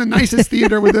even the nicest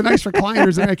theater with the nice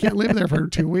recliners, I can't live there for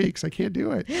 2 weeks. I can't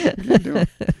do it.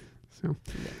 So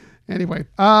anyway,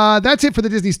 that's it for the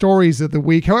Disney stories of the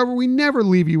week. However, we never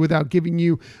leave you without giving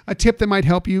you a tip that might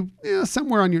help you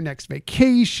somewhere on your next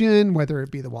vacation, whether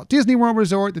it be the Walt Disney World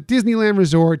Resort, the Disneyland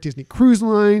Resort, Disney Cruise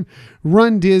Line,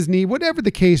 Run Disney, whatever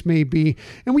the case may be.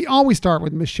 And we always start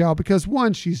with Michelle because,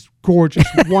 one, she's gorgeous,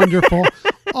 wonderful,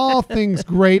 all things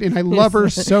great, and I love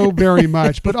her so very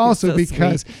much, but also so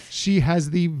because she has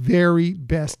the very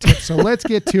best tip. So let's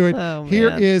get to it.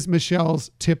 Here is Michelle's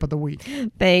tip of the week.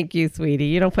 Thank you, sweetie.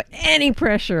 You don't put any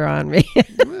pressure on me.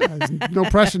 There's no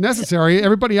pressure necessary.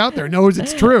 Everybody out there knows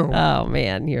it's true. Oh,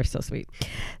 man, you're so sweet.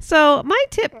 So my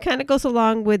tip kind of goes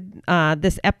along with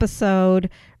this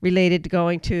episode related to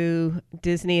going to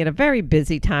Disney at a very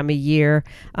busy time of year,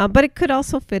 but it could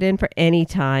also fit in for any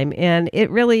time. And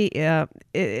it really,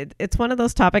 it's one of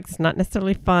those topics, not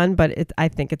necessarily fun, but I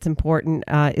think it's important,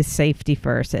 is safety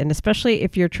first. And especially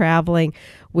if you're traveling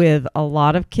with a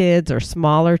lot of kids or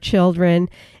smaller children.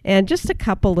 And just a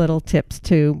couple little tips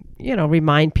to,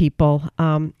 remind people.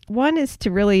 One is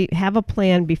to really have a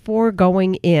plan before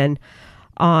going in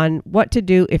on what to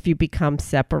do if you become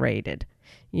separated.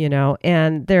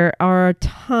 And there are a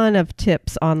ton of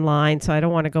tips online, so I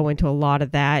don't want to go into a lot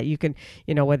of that. You can,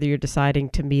 whether you're deciding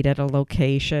to meet at a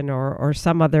location or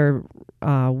some other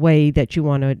way that you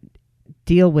want to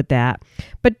deal with that.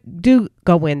 But do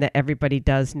go in that everybody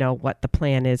does know what the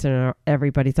plan is and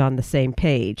everybody's on the same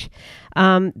page.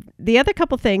 The other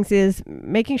couple things is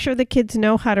making sure the kids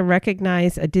know how to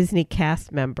recognize a Disney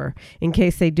cast member in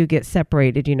case they do get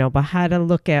separated, but how to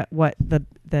look at what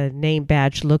the name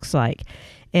badge looks like.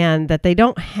 And that they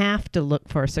don't have to look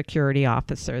for a security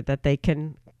officer, that they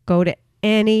can go to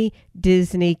any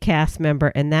Disney cast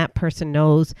member and that person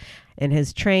knows and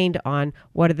has trained on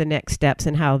what are the next steps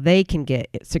and how they can get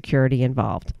security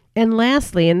involved. And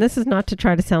lastly, and this is not to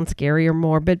try to sound scary or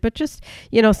morbid, but just,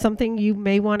 something you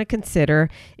may want to consider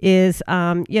is,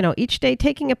 each day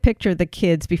taking a picture of the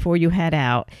kids before you head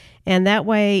out. And that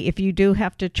way, if you do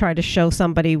have to try to show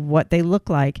somebody what they look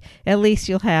like, at least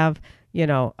you'll have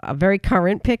a very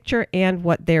current picture and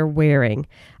what they're wearing.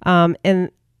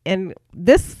 And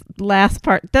this last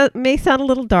part may sound a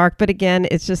little dark, but again,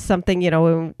 it's just something,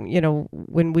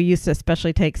 when we used to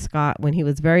especially take Scott when he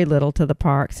was very little to the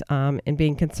parks, and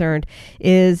being concerned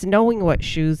is knowing what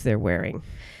shoes they're wearing.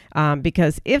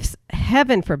 Because if,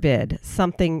 heaven forbid,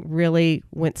 something really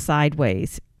went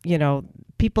sideways,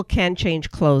 people can change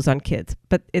clothes on kids,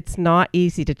 but it's not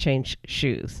easy to change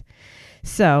shoes.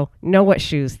 So know what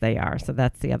shoes they are. So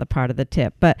that's the other part of the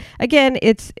tip. But again,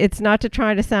 it's not to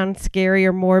try to sound scary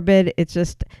or morbid. It's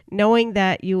just knowing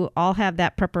that you all have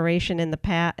that preparation in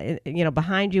the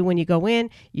behind you when you go in.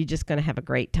 You're just going to have a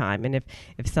great time. And if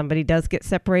somebody does get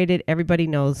separated, everybody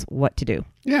knows what to do.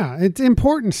 Yeah, it's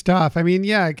important stuff. I mean,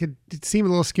 it could seem a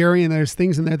little scary, and there's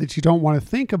things in there that you don't want to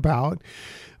think about.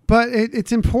 But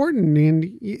it's important, and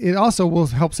it also will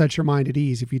help set your mind at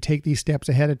ease if you take these steps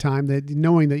ahead of time, that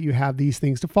knowing that you have these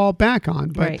things to fall back on.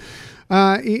 But,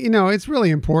 right. It's really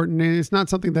important, and it's not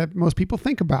something that most people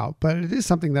think about, but it is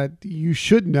something that you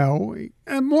should know.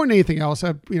 And more than anything else,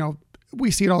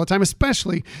 we see it all the time,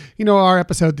 especially, our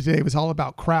episode today was all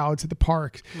about crowds at the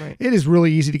park. Right. It is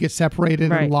really easy to get separated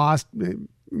Right. and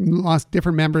lost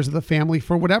different members of the family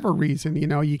for whatever reason.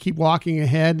 You keep walking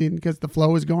ahead and because the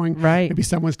flow is going right. Maybe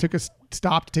someone's took a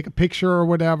stop to take a picture or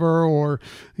whatever, or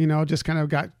just kind of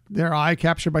got their eye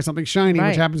captured by something shiny, right.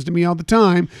 which happens to me all the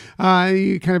time.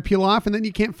 You kind of peel off and then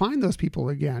you can't find those people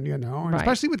again, and right.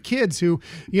 especially with kids who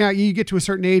you get to a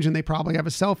certain age and they probably have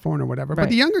a cell phone or whatever, right. but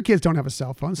the younger kids don't have a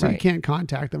cell phone, so right. you can't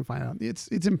contact them, find out. It's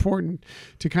important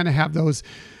to kind of have those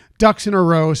ducks in a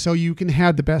row so you can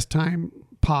have the best time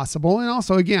possible. And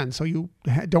also, again, so you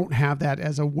don't have that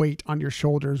as a weight on your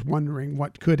shoulders, wondering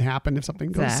what could happen if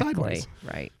something goes sideways.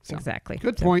 Right. So, exactly.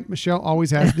 Good point. Michelle always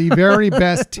has the very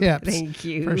best tips. Thank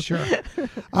you. For sure.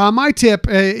 My tip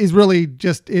is really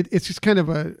just, it's just kind of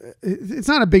it's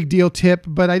not a big deal tip,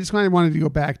 but I just kind of wanted to go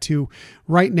back to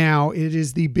right now. It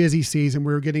is the busy season.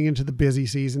 We're getting into the busy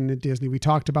season at Disney. We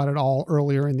talked about it all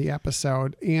earlier in the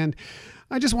episode. And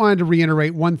I just wanted to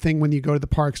reiterate one thing when you go to the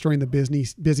parks during the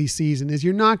busy season is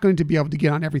you're not going to be able to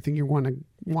get on everything you want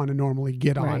to normally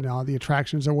get on, right. The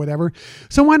attractions or whatever.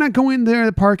 So why not go in there at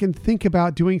the park and think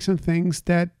about doing some things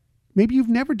that maybe you've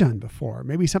never done before.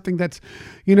 Maybe something that's,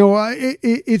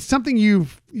 it's something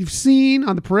you've seen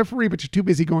on the periphery, but you're too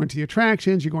busy going to the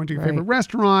attractions. You're going to your right. favorite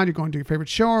restaurant. You're going to your favorite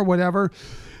show or whatever.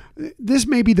 This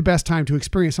may be the best time to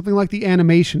experience something like the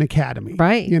Animation Academy,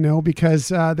 right? Because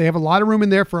they have a lot of room in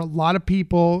there for a lot of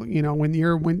people.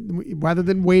 When rather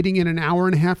than waiting in an hour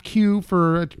and a half queue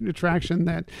for an attraction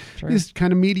that is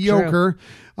kind of mediocre,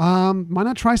 why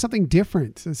not try something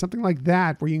different? Something like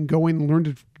that, where you can go in and learn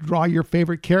to draw your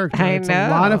favorite character. It's a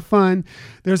lot of fun.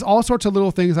 There's all sorts of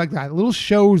little things like that, little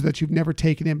shows that you've never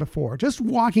taken in before. Just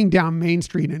walking down Main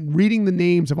Street and reading the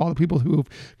names of all the people who have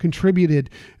contributed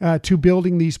to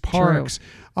building these parks.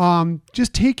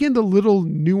 Just take in the little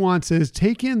nuances,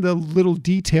 take in the little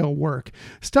detail work,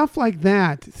 stuff like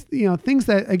that. Things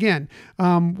that, again,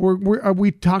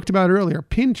 we talked about earlier,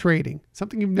 pin trading,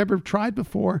 something you've never tried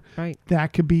before. Right.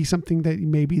 That could be something that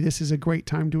maybe this is a great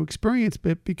time to experience,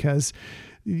 but because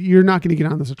you're not going to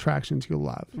get on those attractions you'll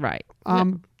love. Right.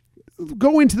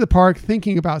 Go into the park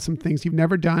thinking about some things you've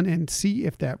never done and see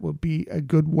if that will be a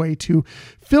good way to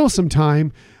fill some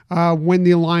time when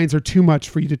the lines are too much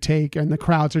for you to take and the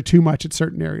crowds are too much at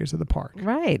certain areas of the park.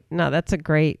 Right. No, that's a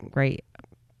great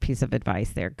piece of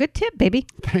advice there. Good tip, baby.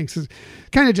 Thanks. It's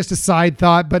kind of just a side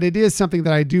thought, but it is something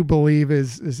that I do believe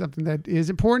is something that is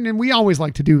important. And we always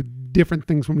like to do different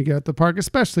things when we get at the park,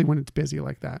 especially when it's busy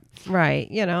like that. Right.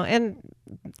 And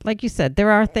like you said,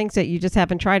 there are things that you just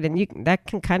haven't tried, and that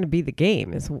can kind of be the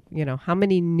game is, how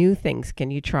many new things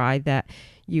can you try that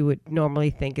you would normally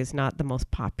think is not the most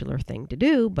popular thing to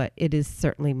do, but it is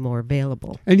certainly more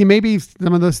available. And maybe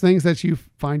some of those things that you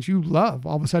find you love,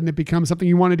 all of a sudden it becomes something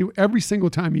you want to do every single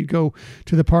time you go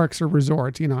to the parks or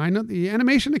resorts. I know the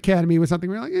Animation Academy was something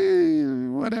we're like,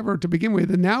 whatever to begin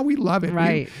with. And now we love it.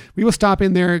 Right. We will stop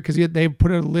in there because they've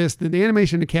put a list. The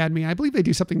Animation Academy, I believe they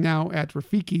do something now at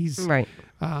Rafiki's. Right.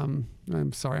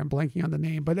 I'm sorry, I'm blanking on the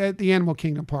name, but at the Animal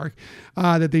Kingdom Park,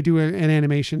 that they do an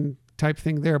animation type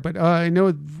thing there. But I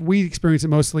know we experience it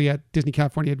mostly at Disney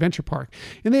California Adventure Park.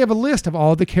 And they have a list of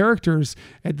all the characters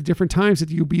at the different times that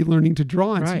you'll be learning to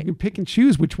draw. And so you can pick and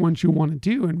choose which ones you want to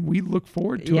do. And we look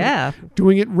forward to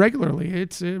doing it regularly.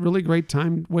 It's a really great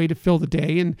way to fill the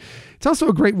day. And it's also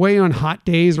a great way on hot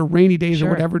days or rainy days or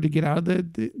whatever to get out of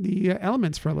the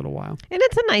elements for a little while. And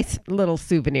it's a nice little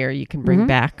souvenir you can bring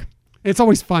back. It's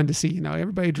always fun to see,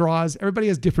 everybody draws, everybody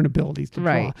has different abilities to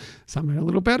draw. Some are a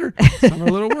little better, some are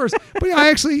a little worse. But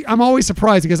I'm always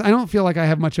surprised because I don't feel like I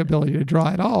have much ability to draw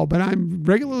at all, but I'm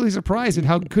regularly surprised at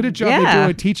how good a job they do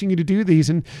at teaching you to do these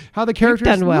and how the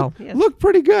characters look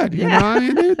pretty good. I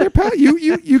mean, they're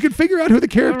you can figure out who the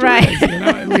character is,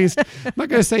 at least. I'm not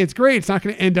going to say it's great. It's not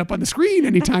going to end up on the screen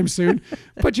anytime soon,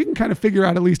 but you can kind of figure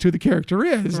out at least who the character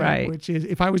is. Which is,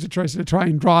 if I was to try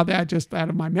and draw that just out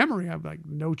of my memory, I'm like,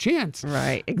 no chance.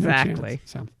 Right, exactly.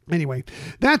 So anyway,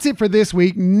 that's it for this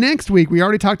week. Next week, we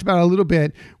already talked about it a little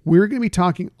bit. We're going to be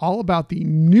talking all about the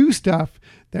new stuff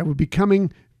that will be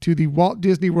coming to the Walt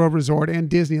Disney World Resort and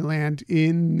Disneyland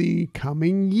in the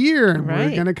coming year. And we're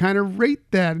going to kind of rate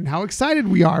that and how excited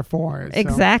we are for it.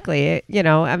 Exactly.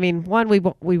 One,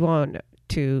 we want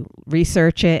to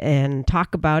research it and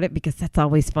talk about it because that's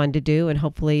always fun to do, and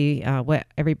hopefully what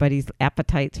everybody's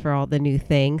appetites for all the new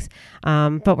things.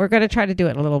 But we're going to try to do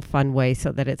it in a little fun way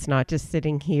so that it's not just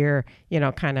sitting here,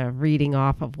 kind of reading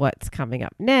off of what's coming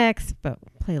up next, but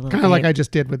play a little kind of like I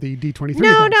just did with the D23.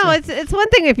 No, it's one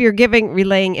thing if you're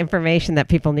relaying information that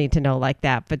people need to know like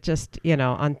that, but just,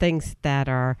 on things that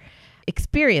are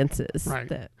experiences.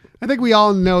 Right. I think we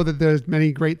all know that there's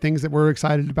many great things that we're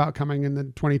excited about coming in the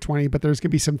 2020, but there's going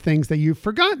to be some things that you've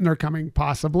forgotten are coming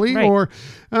possibly, or,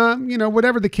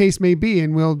 whatever the case may be.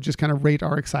 And we'll just kind of rate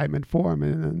our excitement for them.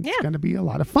 And it's going to be a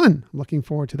lot of fun. I'm looking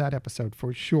forward to that episode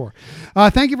for sure.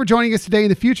 Thank you for joining us today. In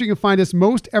the future, you can find us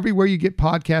most everywhere you get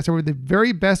podcasts, or the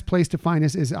very best place to find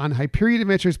us is on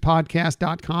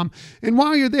HyperionAdventurespodcast.com. And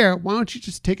while you're there, why don't you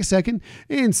just take a second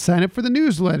and sign up for the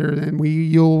newsletter? And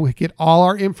you'll get all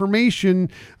our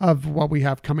information of what we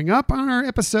have coming up on our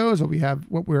episodes,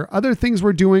 other things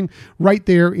we're doing right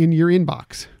there in your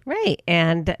inbox. Right.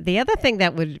 And the other thing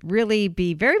that would really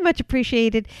be very much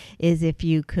appreciated is if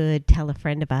you could tell a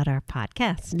friend about our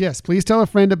podcast. Yes, please tell a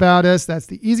friend about us. That's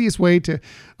the easiest way to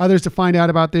others to find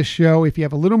out about this show. If you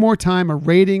have a little more time, a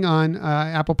rating on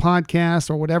Apple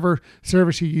Podcasts or whatever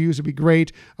service you use would be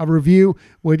great. A review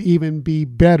would even be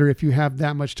better if you have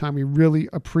that much time. We really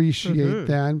appreciate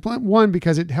that. And one,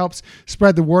 because it helps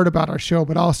spread the word about our show,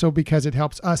 but also because it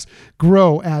helps us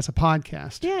grow as a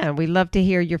podcast. Yeah, we love to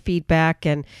hear your feedback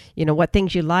and what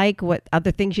things you like, what other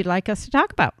things you'd like us to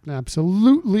talk about.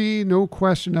 Absolutely. No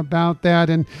question about that.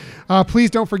 And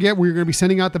please don't forget, we're going to be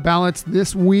sending out the ballots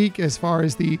this week as far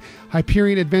as the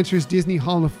Hyperion Adventures Disney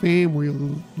Hall of Fame. We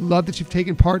love that you've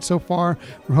taken part so far.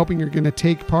 We're hoping you're going to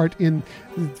take part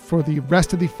for the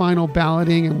rest of the final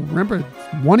balloting. And remember,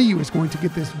 one of you is going to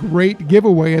get this great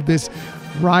giveaway of this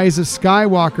Rise of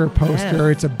Skywalker poster. Yeah,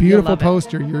 it's a beautiful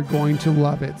poster. You're going to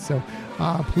love it. So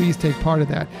please take part of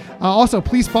that. Also,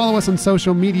 please follow us on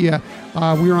social media.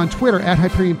 We are on Twitter at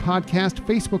Hyperion Podcast,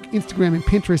 Facebook, Instagram, and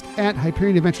Pinterest at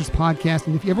Hyperion Adventures Podcast.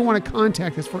 And if you ever want to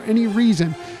contact us for any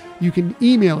reason, you can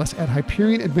email us at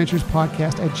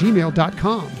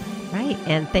HyperionAdventuresPodcast@gmail.com. Right.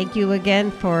 And thank you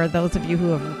again for those of you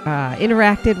who have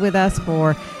interacted with us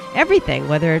for everything,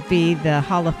 whether it be the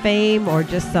Hall of Fame or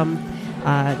just some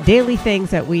daily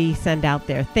things that we send out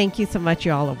there. Thank you so much.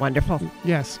 You all are wonderful.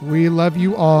 Yes, we love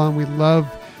you all, and we love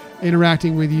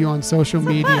interacting with you on social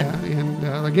media.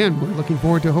 And again, we're looking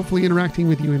forward to hopefully interacting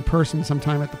with you in person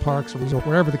sometime at the parks or resort,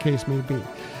 wherever the case may be.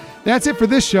 That's it for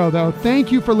this show, though.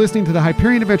 Thank you for listening to the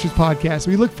Hyperion Adventures Podcast.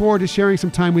 We look forward to sharing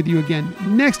some time with you again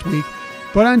next week.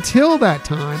 But until that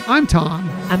time, I'm Tom.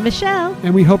 I'm Michelle.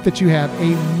 And we hope that you have a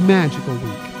magical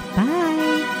week.